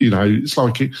 It's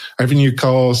like having your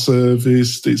car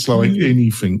serviced. It's like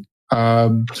anything.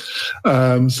 So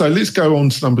let's go on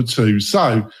to number 2.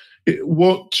 So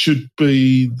what should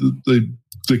be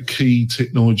the key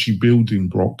technology building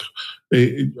block?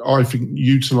 I think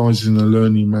utilizing a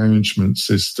learning management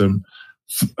system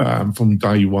from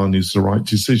day one is the right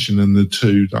decision. And the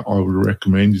 2 that I would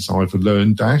recommend is either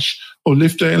LearnDash or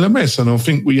Lifter LMS. And I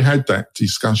think we had that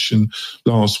discussion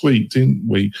last week, didn't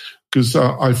we? Because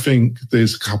I think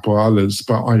there's a couple others,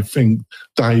 but I think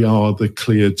they are the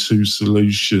clear 2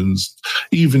 solutions.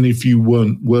 Even if you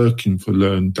weren't working for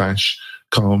LearnDash,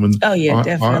 Carmen. Oh, yeah,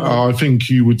 definitely. I think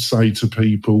you would say to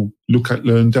people, look at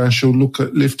LearnDash or look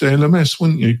at Lifter LMS,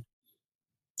 wouldn't you?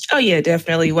 Oh, yeah,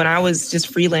 definitely. When I was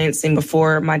just freelancing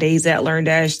before my days at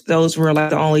LearnDash, those were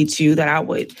like the only two that I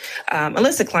would,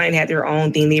 unless the client had their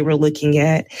own thing they were looking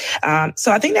at.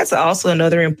 So I think that's also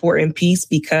another important piece,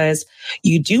 because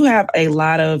you do have a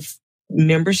lot of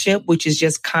membership, which is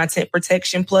just content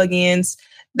protection plugins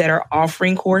that are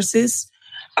offering courses.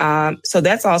 So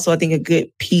that's also, I think, a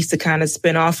good piece to kind of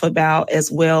spin off about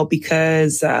as well,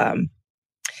 because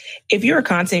if you're a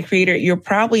content creator, you're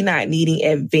probably not needing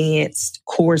advanced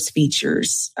course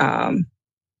features. Yeah,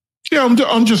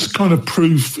 I'm just kind of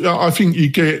proof. I think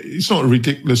it's not a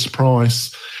ridiculous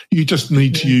price. You just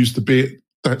need to use the bit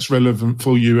that's relevant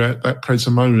for you at that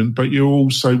present moment. But you're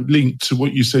also linked to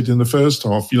what you said in the first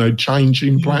half,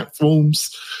 changing platforms,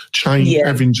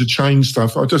 having to change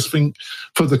stuff. I just think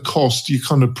for the cost, you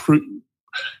kind of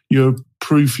you're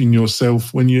proofing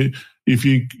yourself when if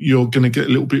you're going to get a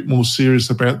little bit more serious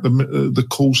about the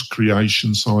course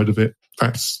creation side of it.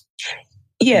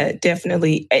 Yeah,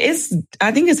 definitely.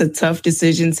 I think it's a tough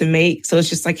decision to make. So it's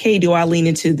just like, hey, do I lean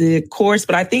into the course?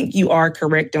 But I think you are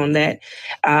correct on that.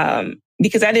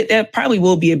 Because that probably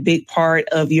will be a big part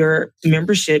of your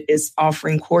membership, is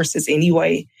offering courses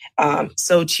anyway.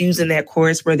 So choosing that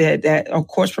course, whether that a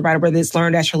course provider, whether it's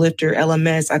LearnDash or Lifter,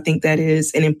 LMS, I think that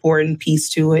is an important piece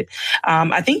to it.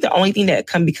 I think the only thing that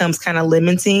becomes kind of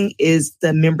limiting is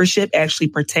the membership actually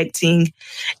protecting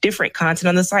different content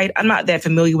on the site. I'm not that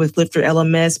familiar with Lifter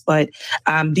LMS, but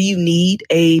do you need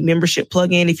a membership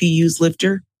plugin if you use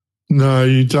Lifter? No,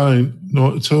 you don't.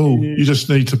 Not at all. You just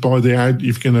need to buy the ad.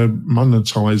 If you're going to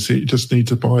monetize it, you just need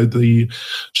to buy the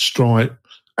Stripe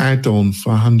add-on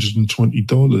for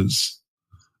 $120,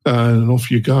 and off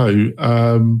you go.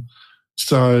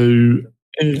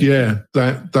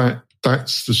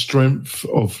 That's the strength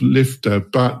of Lifter,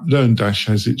 but LearnDash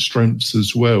has its strengths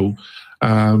as well.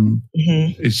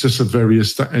 It's just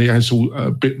it has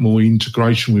a bit more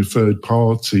integration with third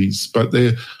parties, but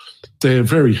they're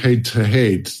very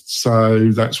head-to-head,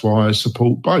 so that's why I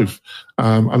support both.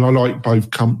 And I like both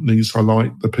companies. I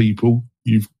like the people.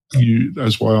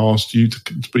 That's why I asked you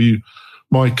to be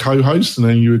my co-host, and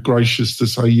then you were gracious to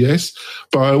say yes.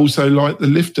 But I also like the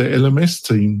Lifter LMS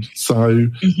team. So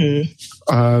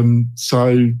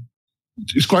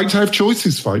it's great to have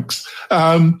choices, folks.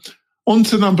 On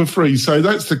to number 3. So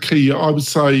that's the key. I would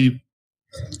say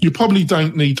you probably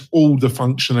don't need all the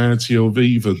functionality of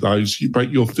either of those,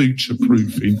 but you're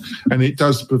future-proofing, and it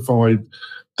does provide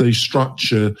the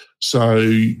structure so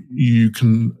you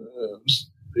can.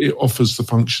 It offers the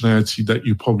functionality that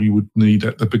you probably would need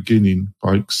at the beginning,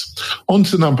 folks. On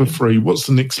to number 3. What's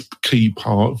the next key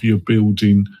part of your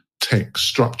building tech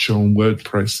structure on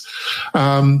WordPress?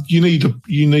 You need a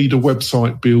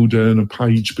website builder and a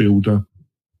page builder.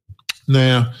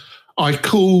 Now, I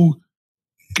call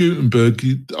Gutenberg,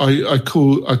 I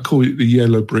call it the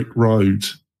yellow brick road,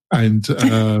 and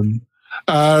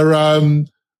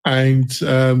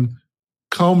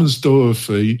Carmen's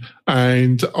Dorothy,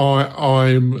 and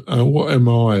I'm what am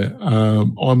I?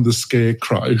 I'm the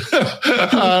Scarecrow.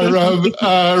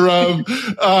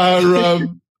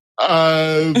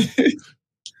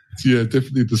 Yeah,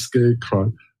 definitely the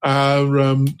Scarecrow.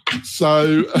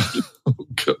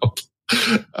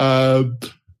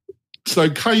 So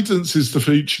Cadence is the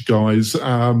future, guys,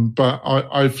 but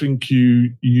I think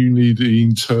you need an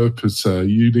interpreter.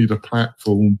 You need a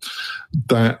platform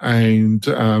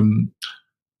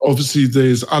obviously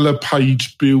there's other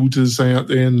page builders out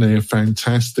there, and they're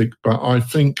fantastic. But I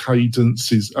think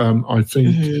Cadence is. I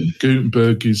think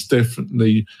Gutenberg is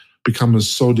definitely become a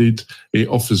solid. It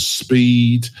offers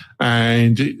speed,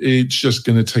 and it's just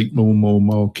going to take more and more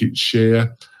market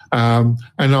share. And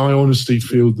I honestly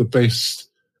feel the best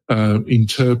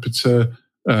interpreter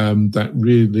that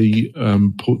really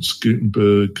puts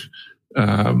Gutenberg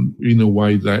in a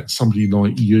way that somebody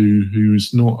like you, who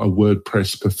is not a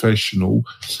WordPress professional,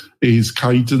 is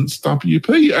Cadence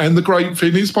WP. And the great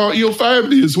thing is part of your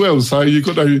family as well. So you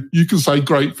can say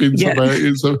great things about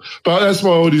it. So, but that's my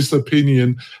honest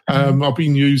opinion. I've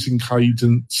been using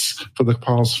Cadence for the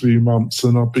past few months,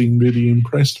 and I've been really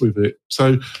impressed with it.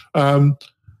 So,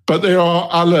 but there are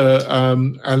other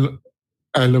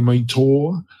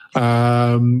Elementor.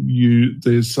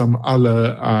 There's some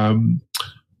other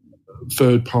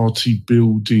third-party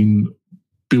building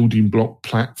block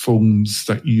platforms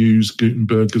that use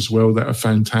Gutenberg as well that are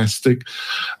fantastic.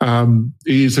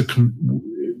 There's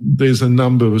a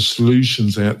number of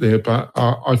solutions out there, but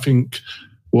I think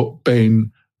what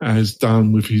Ben has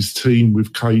done with his team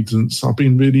with Cadence, I've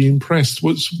been really impressed.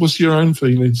 What's your own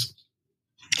feelings?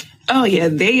 Oh yeah,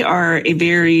 they are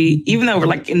even though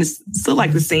we're still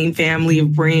like the same family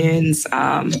of brands,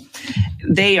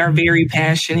 they are very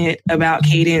passionate about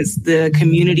Cadence. The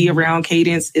community around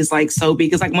Cadence is like so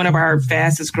big. It's like one of our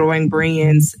fastest growing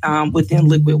brands within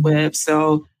Liquid Web.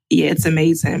 So yeah, it's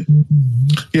amazing.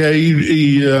 Yeah,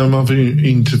 I've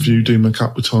interviewed him a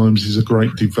couple of times. He's a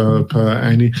great developer,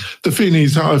 and the thing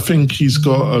is, I think he's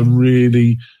got a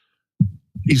real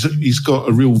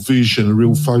vision, a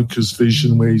real focused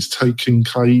vision where he's taking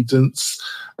Cadence,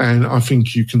 and I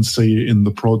think you can see it in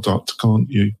the product, can't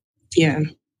you? Yeah,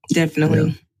 definitely.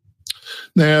 Yeah.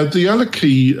 Now, the other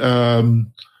key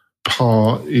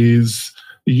part is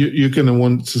you're going to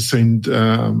want to send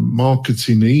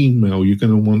marketing email. You're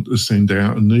going to want to send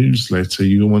out a newsletter.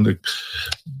 You want to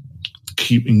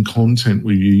keep in contact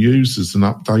with your users and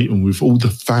update them with all the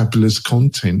fabulous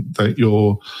content that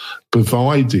you're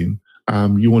providing.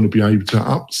 You want to be able to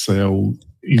upsell,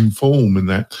 inform, and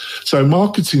that. So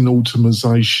marketing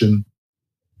automation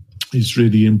is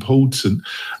really important.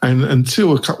 And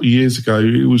until a couple of years ago,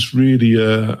 it was really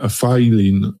a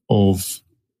failing of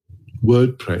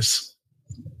WordPress.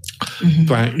 Mm-hmm.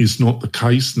 That is not the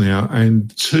case now.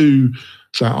 And two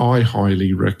that I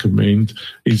highly recommend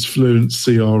is Fluent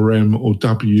CRM or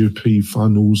WP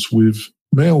Funnels with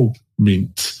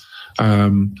MailMint.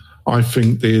 I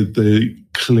think they're the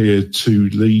clear two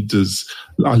leaders.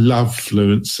 I love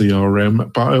Fluent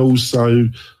CRM, but I also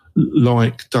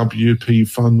like WP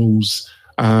Funnels.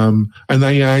 And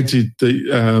they added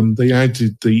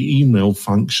the email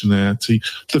functionality.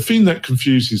 The thing that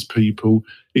confuses people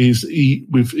is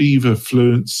with either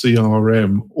Fluent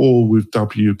CRM or with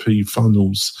WP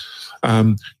Funnels,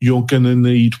 you're going to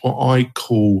need what I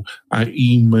call an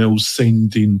email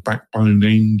sending backbone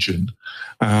engine.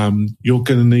 You're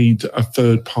going to need a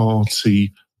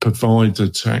third-party provider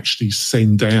to actually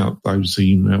send out those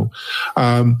email.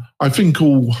 I think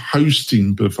all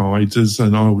hosting providers,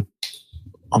 and I'm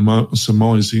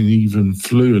surmising even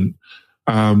Fluent,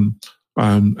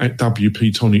 at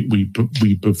WP Tonic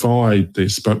we provide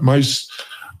this, but most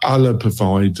other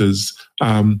providers,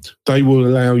 they will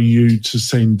allow you to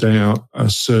send out a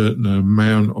certain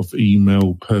amount of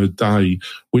email per day,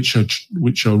 which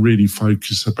are really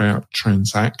focused about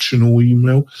transactional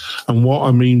email. And what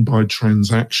I mean by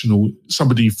transactional,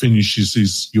 somebody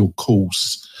finishes your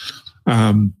course,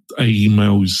 an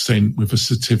email is sent with a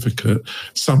certificate.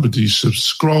 Somebody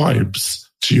subscribes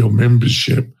to your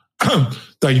membership,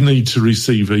 they need to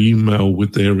receive an email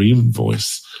with their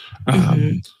invoice.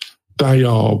 They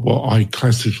are what I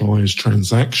classify as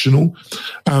transactional.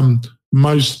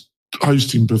 Most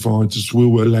hosting providers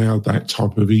will allow that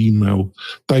type of email.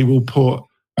 They will put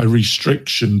a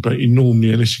restriction, but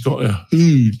normally, unless you've got a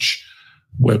huge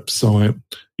website,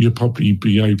 you'll probably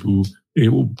be able,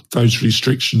 those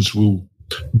restrictions will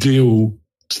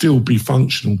still be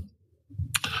functional.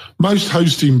 Most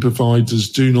hosting providers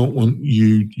do not want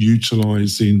you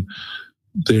utilising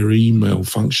their email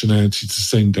functionality to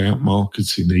send out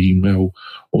marketing email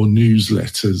or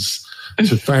newsletters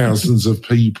to thousands of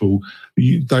people.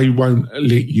 They won't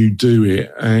let you do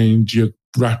it, and you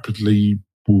rapidly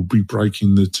will be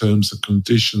breaking the terms and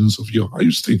conditions of your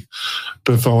hosting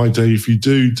provider if you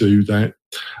do that.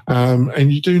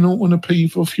 And you do not want to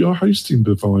peeve off your hosting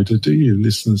provider, do you,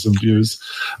 listeners and viewers?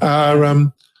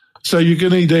 So you're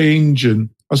going to need an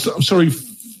engine. I'm sorry,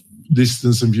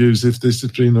 listeners and viewers, if this has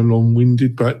been a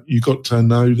long-winded, but you got to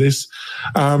know this.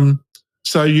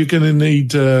 So you're going to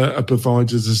need a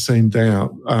provider to send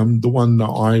out. The one that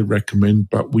I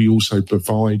recommend, but we also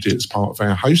provide it as part of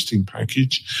our hosting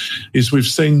package, is with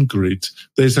SendGrid.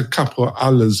 There's a couple of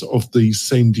others of these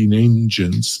sending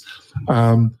engines.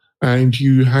 And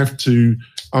you have to,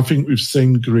 I think with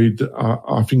SendGrid,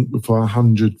 I think with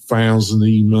 100,000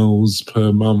 emails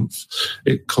per month,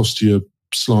 it costs you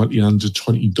slightly under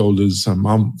 $20 a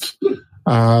month.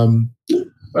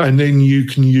 And then you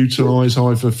can utilize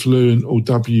either Fluent or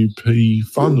WP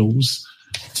Funnels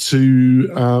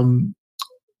to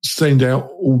send out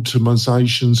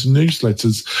automatizations and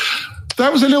newsletters.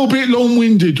 That was a little bit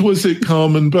long-winded, was it,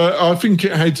 Carmen? But I think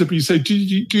it had to be said. Do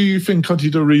you think I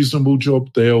did a reasonable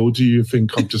job there, or do you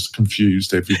think I've just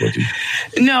confused everybody?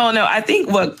 No. I think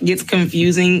what gets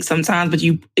confusing sometimes, but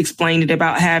you explained it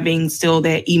about having still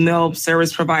that email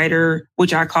service provider,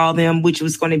 which I call them, which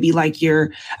was going to be like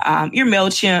your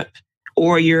MailChimp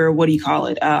or your,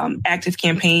 Active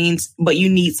Campaigns, but you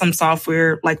need some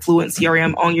software like Fluent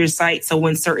CRM on your site. So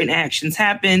when certain actions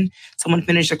happen, someone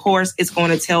finished a course, it's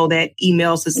going to tell that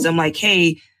email system like,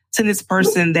 hey, send this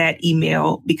person that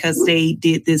email because they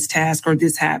did this task or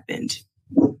this happened.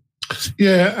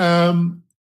 Yeah.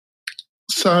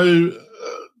 So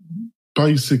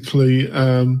basically,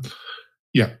 but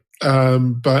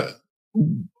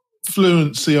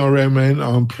Fluent CRM, and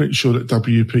I'm pretty sure that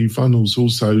WP Funnels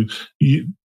also,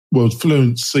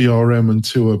 Fluent CRM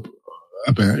until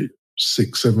about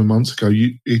 6-7 months ago,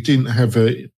 it didn't have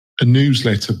a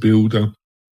newsletter builder.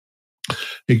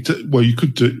 You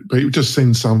could do, but it would just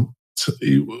send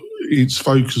its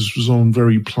focus was on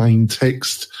very plain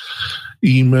text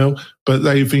email, but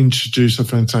they've introduced a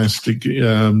fantastic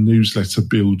newsletter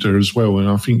builder as well, and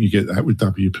I think you get that with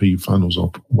WP Funnels.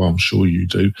 Well, I'm sure you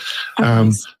do.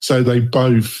 So they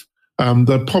both.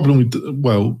 The problem with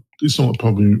it's not a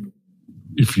problem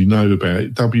if you know about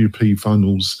it. WP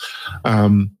Funnels,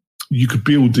 you could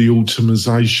build the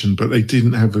automation, but they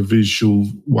didn't have a visual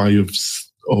way of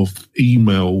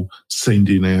email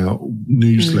sending out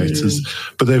newsletters.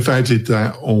 But they've added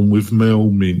that on with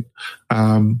MailMint.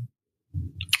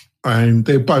 And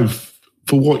they're both,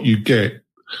 for what you get,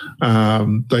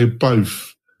 they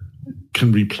both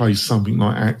can replace something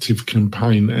like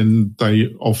ActiveCampaign, and they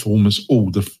offer almost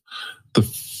all the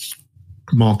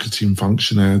marketing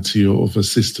functionality of a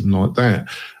system like that.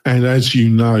 And as you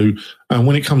know,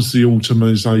 when it comes to the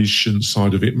automation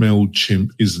side of it, MailChimp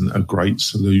isn't a great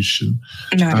solution.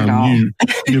 Not at all.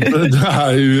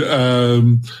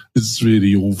 It's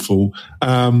really awful.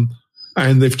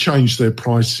 And they've changed their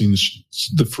pricing.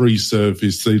 The free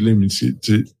service, they limit it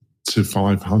to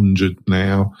 500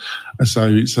 now. So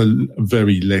it's a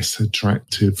very less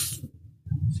attractive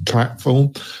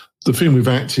platform. The thing with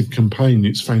ActiveCampaign,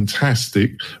 it's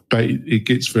fantastic, but it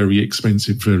gets very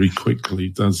expensive very quickly,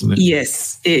 doesn't it?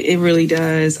 Yes, it really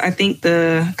does. I think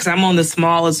because I'm on the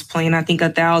smallest plan, I think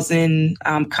 1,000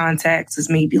 contacts is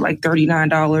maybe like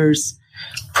 $39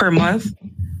 per month.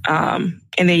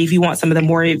 And then if you want some of the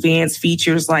more advanced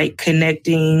features like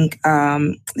connecting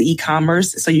the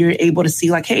e-commerce, so you're able to see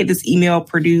like, hey, this email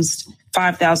produced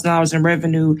 $5,000 in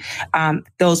revenue,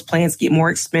 those plans get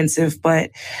more expensive. But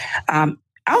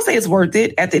I'll say it's worth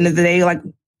it at the end of the day. Like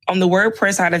on the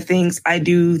WordPress side of things, I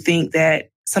do think that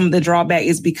some of the drawback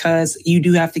is because you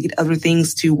do have to get other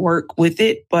things to work with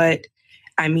it. But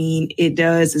I mean, it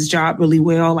does its job really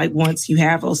well, like once you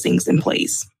have those things in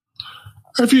place.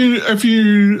 Have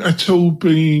you at all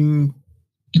been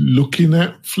looking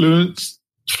at Fluent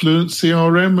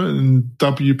CRM and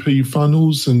WP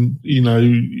Funnels? And,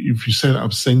 if you set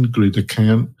up a SendGrid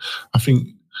account, I think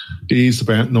it is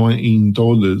about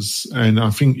 $19. And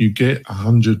I think you get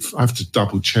 100, I have to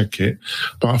double check it,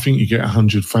 but I think you get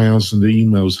 100,000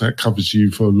 emails. That covers you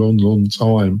for a long, long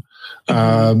time.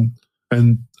 And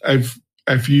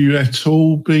have you at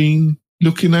all been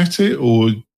looking at it, or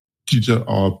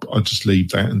I'll just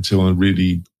leave that until I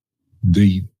really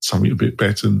need something a bit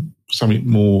better, something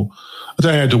more. I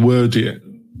don't know how to word it.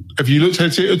 Have you looked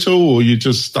at it at all, or you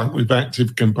just stuck with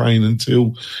ActiveCampaign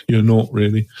until you're not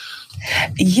really?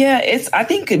 Yeah, I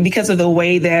think because of the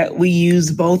way that we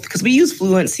use both, because we use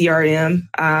Fluent CRM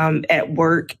at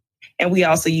work, and we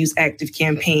also use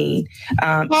ActiveCampaign.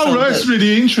 That's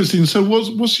really interesting. So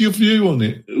what's your view on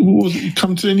it? You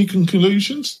come to any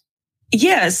conclusions?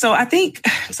 Yeah, so I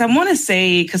want to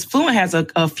say, because Fluent has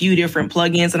a few different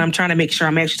plugins, and I'm trying to make sure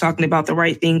I'm actually talking about the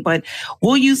right thing, but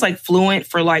we'll use like Fluent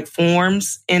for like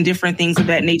forms and different things of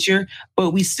that nature,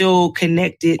 but we still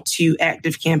connect it to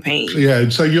ActiveCampaign. Yeah,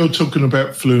 so you're talking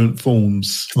about Fluent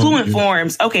Forms. Fluent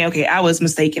Forms. Okay, I was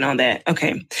mistaken on that.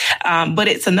 Okay. But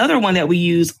it's another one that we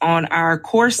use on our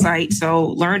course site.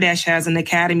 So LearnDash has an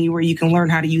academy where you can learn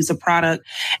how to use a product,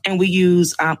 and we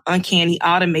use Uncanny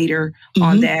Automator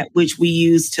on that, which we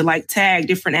use to like tag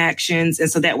different actions. And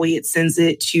so that way it sends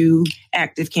it to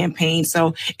ActiveCampaign.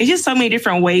 So it's just so many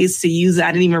different ways to use it.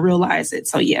 I didn't even realize it.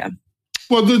 So yeah.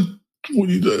 Well, I'm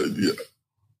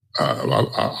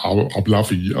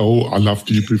loving you. Oh, I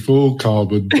loved you before,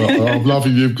 Carbon, but I'm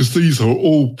loving you because these are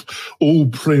all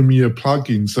premier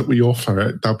plugins that we offer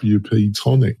at WP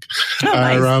Tonic.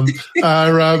 Nice.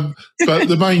 But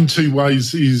the main two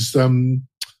ways is Uncanny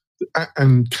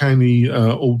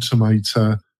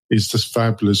Automator is just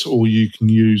fabulous, or you can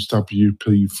use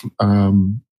WP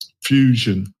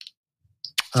Fusion.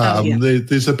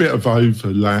 There's a bit of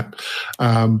overlap.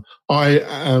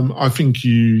 I think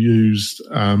you used.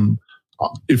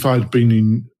 If I had been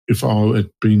in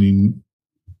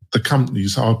the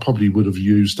companies, I probably would have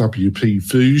used WP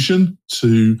Fusion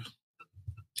to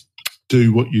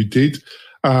do what you did.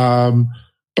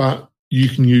 But you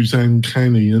can use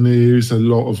Uncanny, and there is a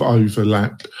lot of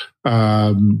overlap,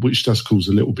 which does cause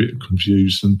a little bit of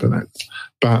confusion,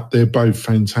 but they're both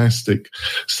fantastic.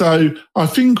 So I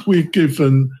think we're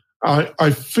given,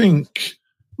 I think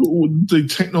the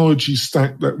technology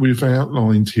stack that we've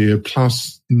outlined here,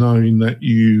 plus knowing that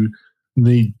you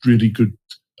need really good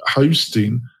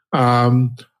hosting,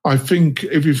 I think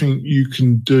everything you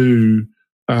can do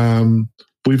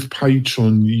with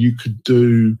Patreon, you could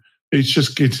do. It's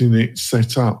just getting it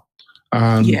set up.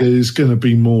 There's going to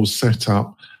be more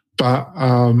setup, but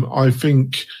I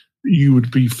think you would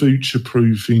be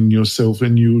future-proofing yourself,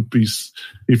 and you would be,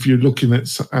 if you're looking at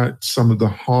some of the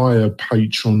higher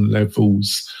Patreon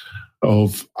levels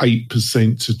of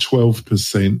 8% to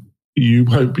 12%, you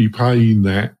won't be paying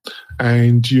that,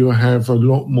 and you'll have a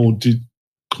lot more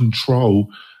control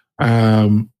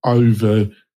over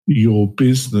your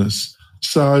business.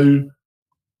 So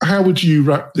how would you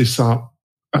wrap this up?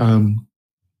 What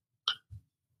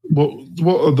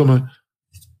are the,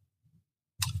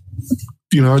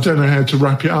 I don't know how to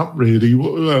wrap it up really.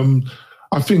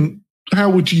 I think, how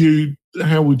would you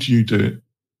do it?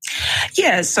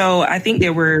 Yeah, so I think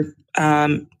there were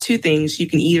two things. You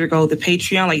can either go the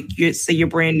Patreon, like say you're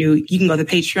brand new, you can go the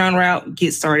Patreon route,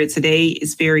 get started today.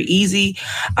 It's very easy.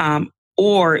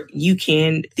 Or you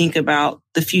can think about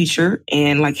the future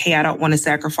and like, hey, I don't want to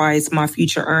sacrifice my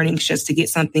future earnings just to get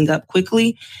something up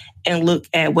quickly, and look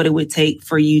at what it would take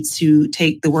for you to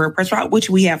take the WordPress route,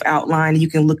 which we have outlined. You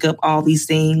can look up all these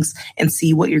things and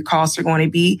see what your costs are going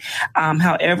to be.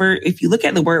 However, if you look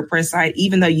at the WordPress site,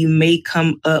 even though you may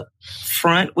come up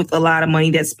front with a lot of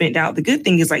money that's spent out, the good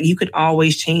thing is like you could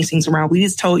always change things around. We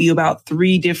just told you about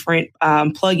 3 different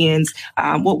plugins.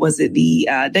 What was it? The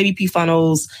WP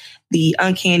Funnels, the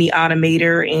Uncanny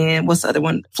Automator, and what's the other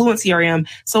one? Fluent CRM.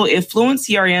 So if Fluent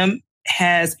CRM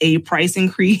has a price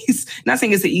increase, not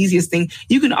saying it's the easiest thing,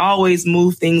 you can always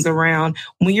move things around.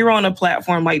 When you're on a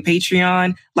platform like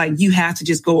Patreon, like you have to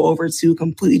just go over to a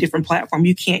completely different platform.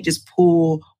 You can't just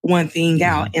pull one thing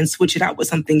out and switch it out with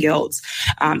something else.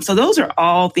 So those are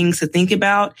all things to think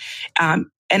about.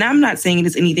 And I'm not saying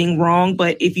there's anything wrong,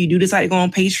 but if you do decide to go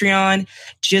on Patreon,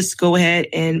 just go ahead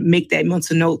and make that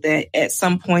mental note that at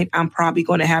some point, I'm probably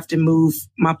going to have to move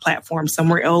my platform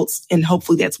somewhere else. And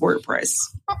hopefully that's WordPress.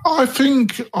 I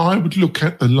think I would look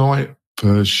at the light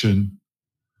version.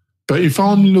 But if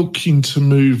I'm looking to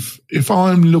move, if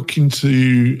I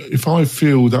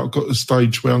feel that I've got a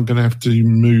stage where I'm going to have to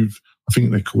move, I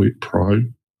think they call it Pro,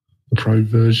 the Pro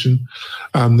version,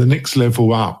 the next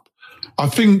level up, I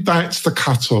think that's the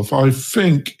cutoff. I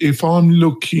think if I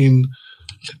need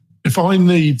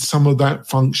some of that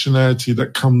functionality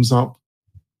that comes up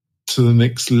to the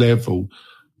next level,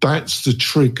 that's the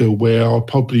trigger where I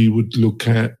probably would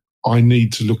I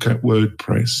need to look at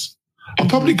WordPress. I've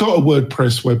probably got a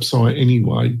WordPress website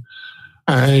anyway,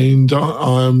 and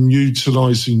I'm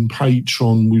utilising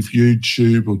Patreon with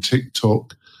YouTube or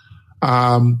TikTok.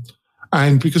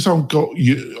 And because I'm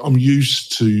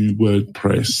used to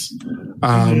WordPress,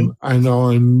 and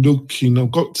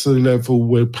I've got to the level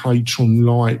where Patreon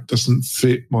Lite doesn't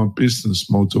fit my business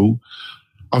model.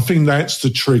 I think that's the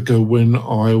trigger when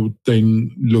I would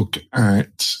then look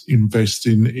at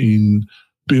investing in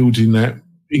building that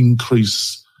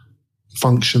increased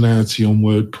functionality on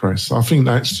WordPress. I think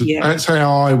that's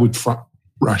how I would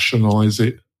rationalize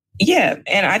it. Yeah.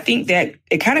 And I think that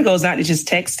it kind of goes not to just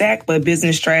tech stack, but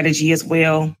business strategy as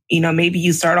well. Maybe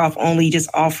you start off only just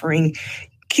offering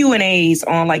Q&As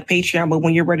on like Patreon, but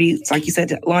when you're ready, like you said,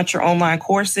 to launch your online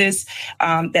courses,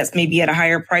 that's maybe at a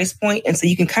higher price point. And so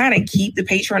you can kind of keep the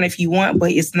Patreon if you want, but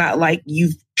it's not like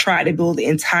you've tried to build the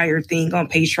entire thing on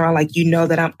Patreon. Like,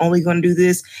 that I'm only going to do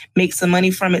this, make some money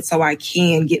from it so I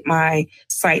can get my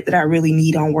site that I really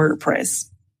need on WordPress.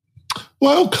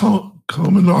 Well,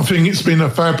 Carmen, I think it's been a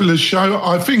fabulous show.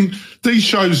 I think these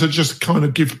shows are just kind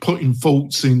of putting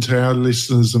thoughts into our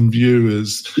listeners and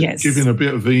viewers, giving a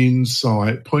bit of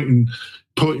insight, putting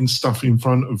stuff in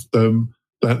front of them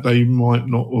that they might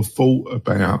not have thought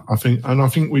about. I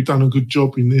think we've done a good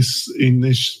job in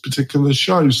this particular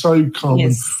show. So,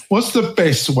 Carmen, what's the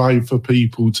best way for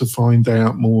people to find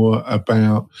out more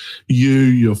about you,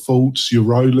 your thoughts, your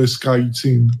roller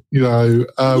skating?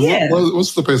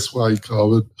 What's the best way,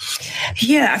 Carmen?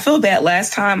 Yeah, I feel bad.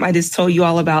 Last time I just told you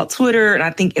all about Twitter and I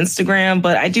think Instagram,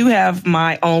 but I do have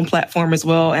my own platform as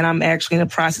well, and I'm actually in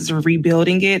the process of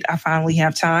rebuilding it. I finally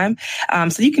have time.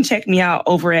 So you can check me out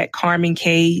over at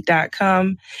CarmenK.com.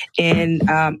 And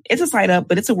it's a site up,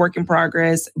 but it's a work in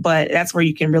progress. But that's where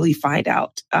you can really find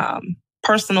out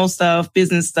personal stuff,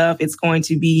 business stuff. It's going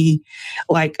to be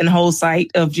like a whole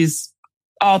site of just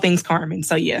all things Carmen.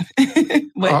 So yeah,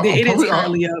 but it is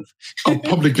currently up. I'm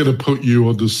probably going to put you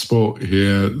on the spot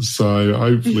here. So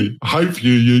hopefully, I hope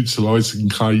you're utilising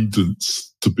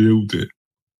Cadence to build it.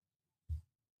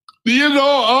 You're not,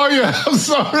 are you? I'm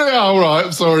sorry. All right.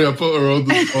 I'm sorry I put her on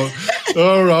the spot.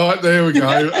 All right. There we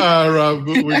go.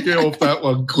 We get off that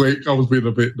one quick. I was being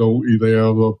a bit naughty there. I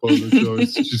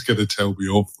apologise. She's going to tell me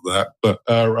off for that. But,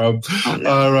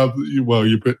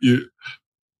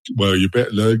 you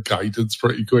better learn cadence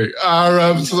pretty quick.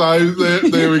 So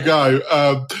there we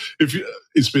go.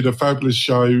 It's been a fabulous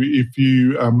show. If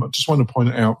you, I just want to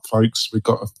point out, folks, we've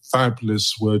got a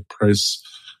fabulous WordPress,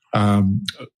 a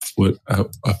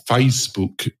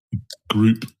Facebook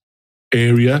group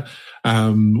area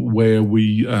where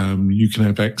you can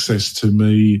have access to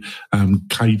me.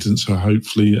 Cadence, or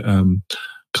hopefully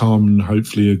Carmen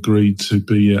hopefully agreed to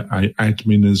be a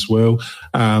admin as well.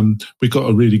 We've got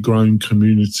a really growing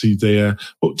community there.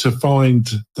 But to find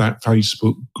that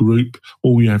Facebook group,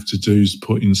 all you have to do is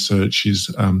put in searches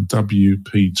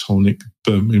WP Tonic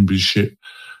Membership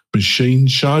Machine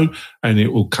Show, and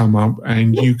it will come up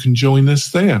and you can join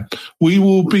us there. We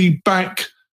will be back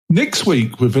next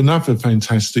week with another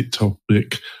fantastic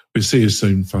topic. We'll see you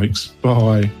soon, folks.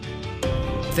 Bye.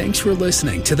 Thanks for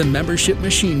listening to the Membership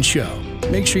Machine Show.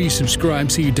 Make sure you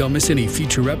subscribe so you don't miss any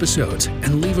future episodes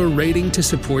and leave a rating to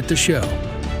support the show.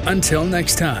 Until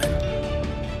next time.